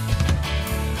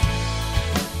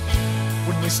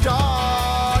 When we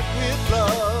start with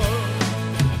love.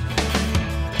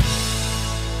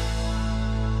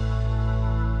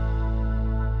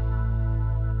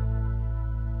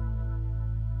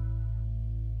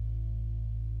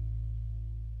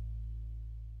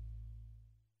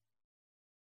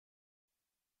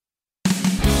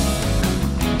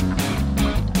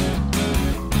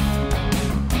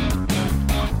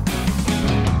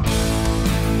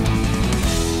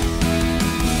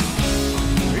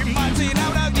 Imagine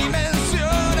una dimensión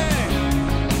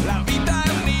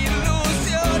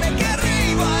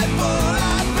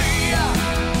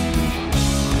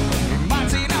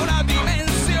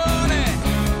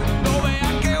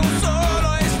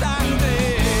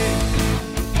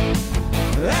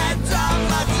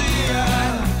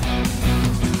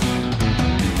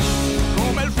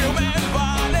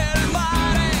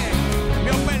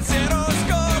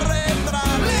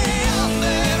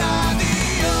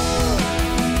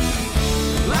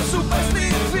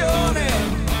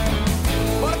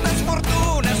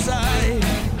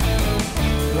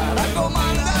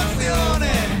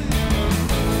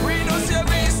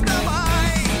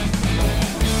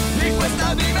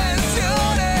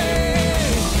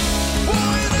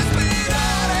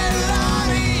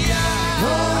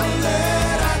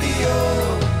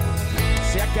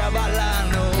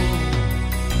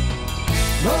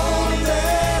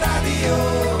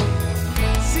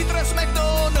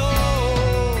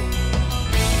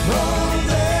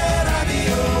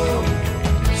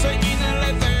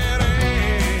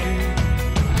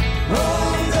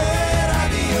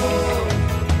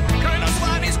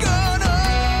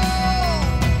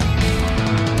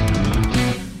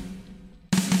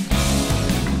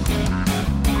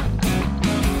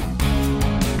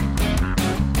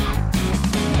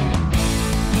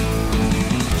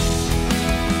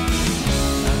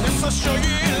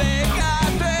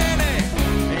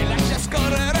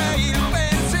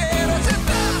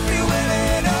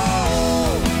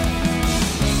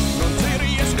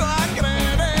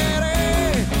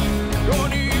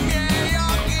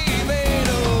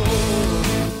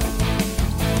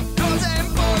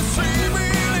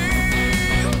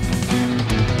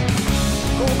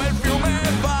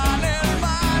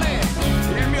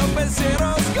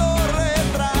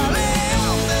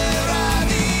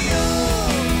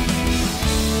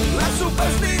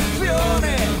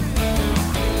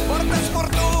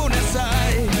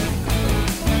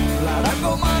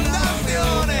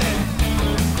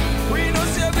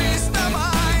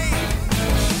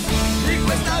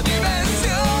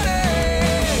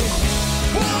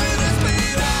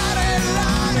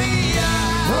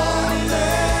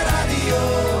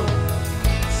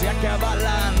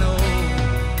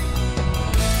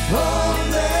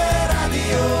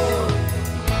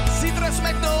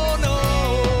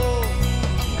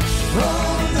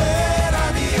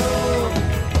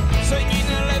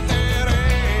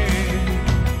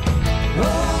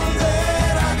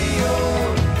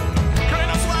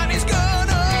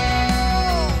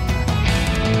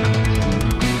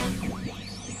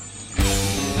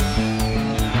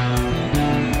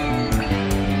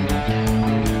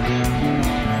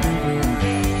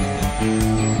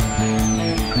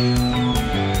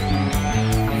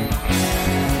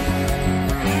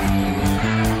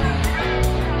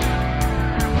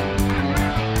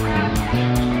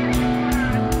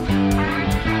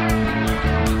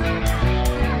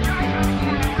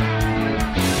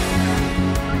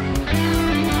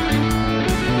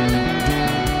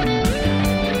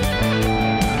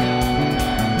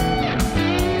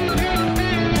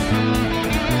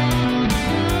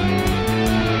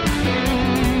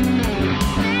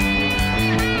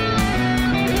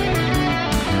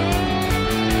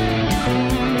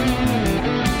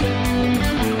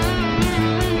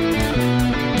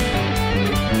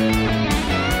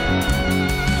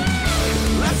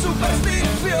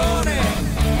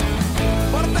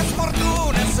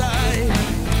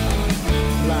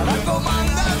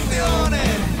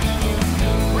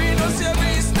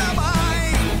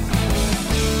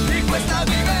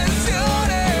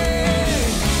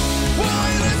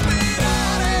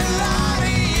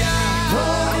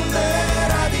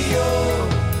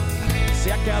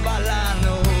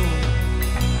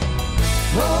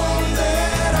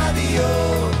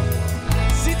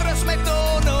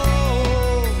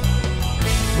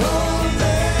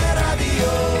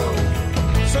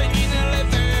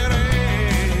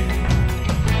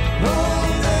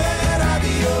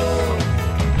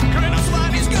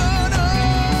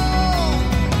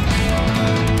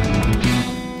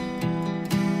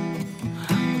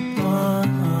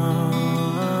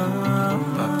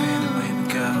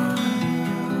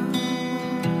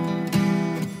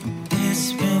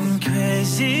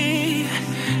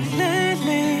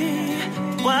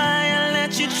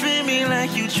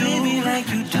do. Like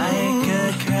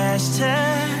a crash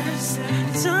test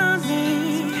to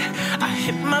me. I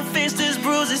hit my face, there's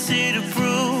bruises here to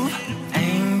prove.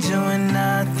 Ain't doing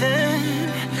nothing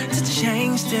to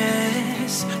change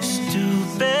this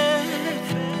stupid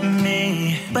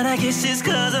me. But I guess it's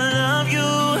 'cause I love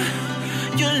you,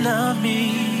 you love me.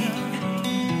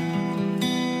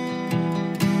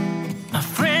 My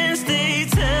friends, they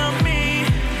tell me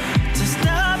to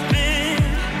stop it.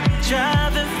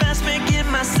 Driving fast, making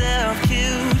myself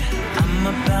cute. I'm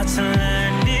about to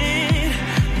learn it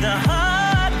the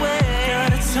hard way.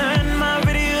 Gotta turn my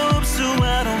radio up so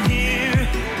I don't hear.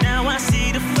 Now I see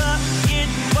the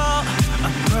fucking wall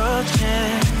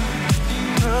approaching.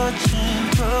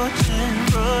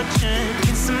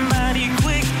 Can somebody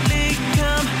quickly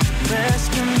come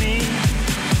rescue me?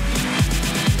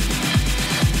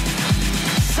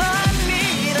 So I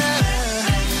need a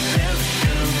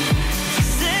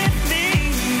save me,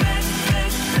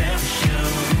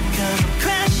 'cause I'm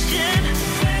crashing.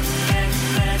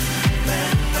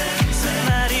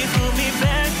 Somebody pull me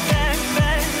back.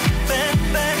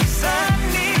 So I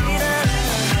need a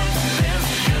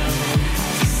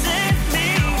save me,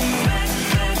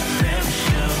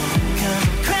 'cause I'm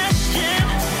crashing.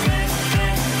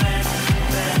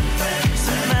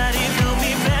 Somebody pull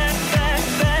me back.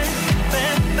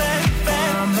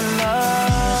 I'm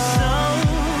alone. So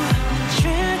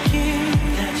tricky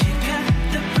that you got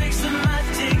the brakes on my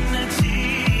dignity,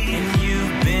 and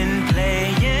you've been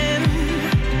playing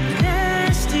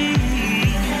nasty.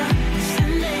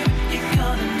 You're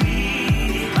calling me.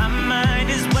 My mind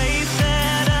is way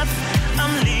fed up.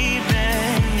 I'm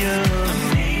leaving you.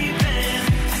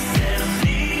 I said I'm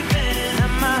leaving.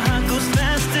 And my heart goes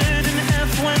faster than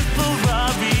F1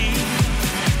 Ferrari.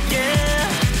 Yeah.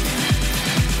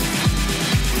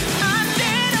 I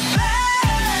need a place.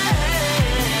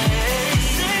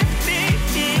 Save me,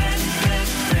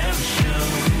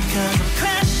 'cause I'm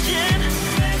crashing.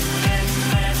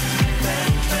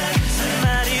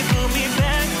 Somebody pull me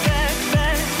back.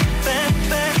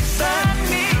 So I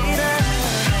need a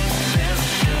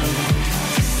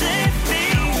save me,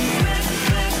 'cause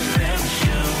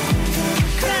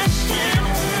I'm crashing.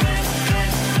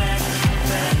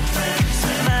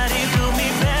 Somebody pull me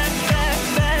back.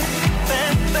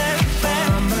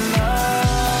 I'm alone.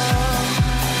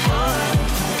 Oh,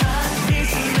 I need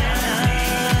some love.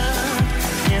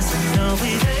 Yes, I know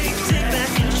we take back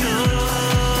control.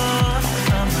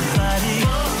 I'm nobody,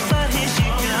 but here she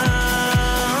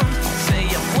comes. Say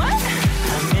what?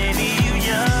 How many you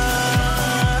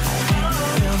young?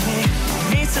 Feel me?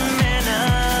 Need some man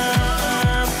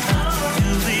up. Do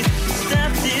we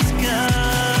stop this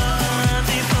gun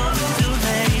before it's too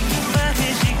late? But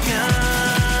here she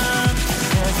comes.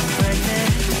 Says I'm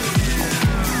pregnant.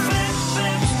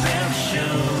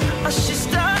 Oh, she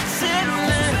starts it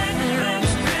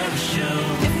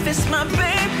if it's my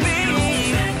baby.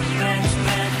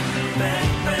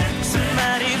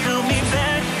 Somebody pull me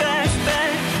back.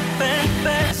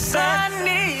 So I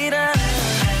need a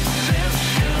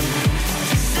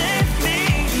save me,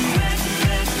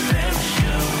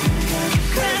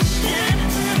 crashing.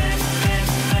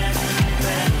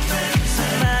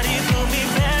 Somebody pull me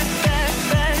back.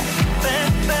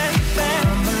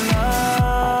 I'm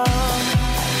alone.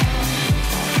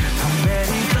 I'm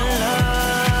ready for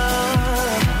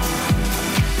love.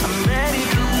 I'm ready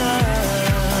for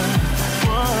love.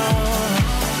 Whoa.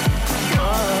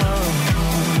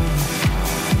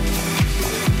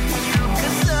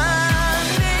 'Cause I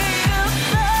need a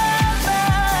love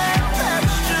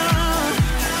that's true.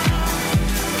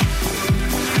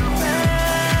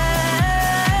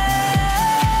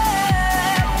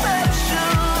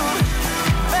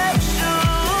 That's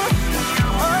true.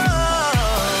 Oh,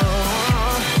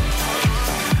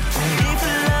 ready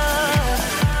for love,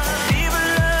 ready for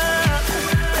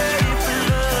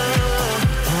love.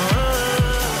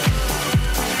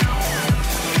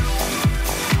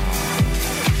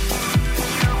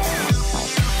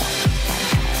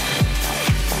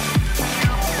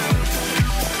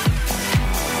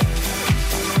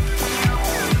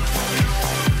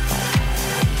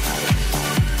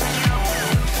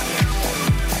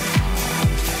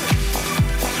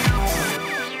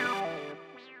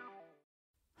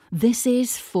 This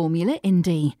is Formula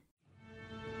Indie.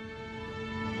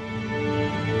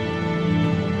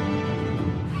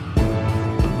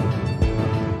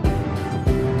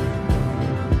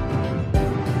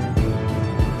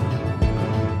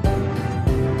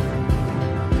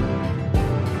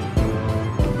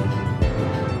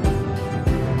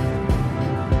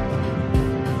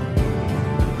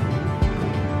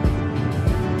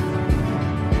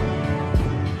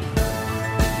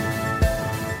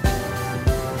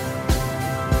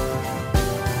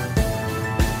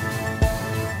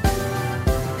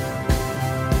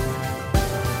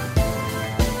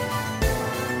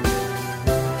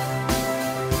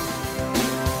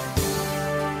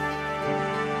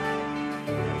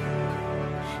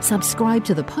 Subscribe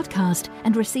to the podcast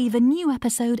and receive a new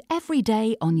episode every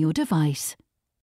day on your device.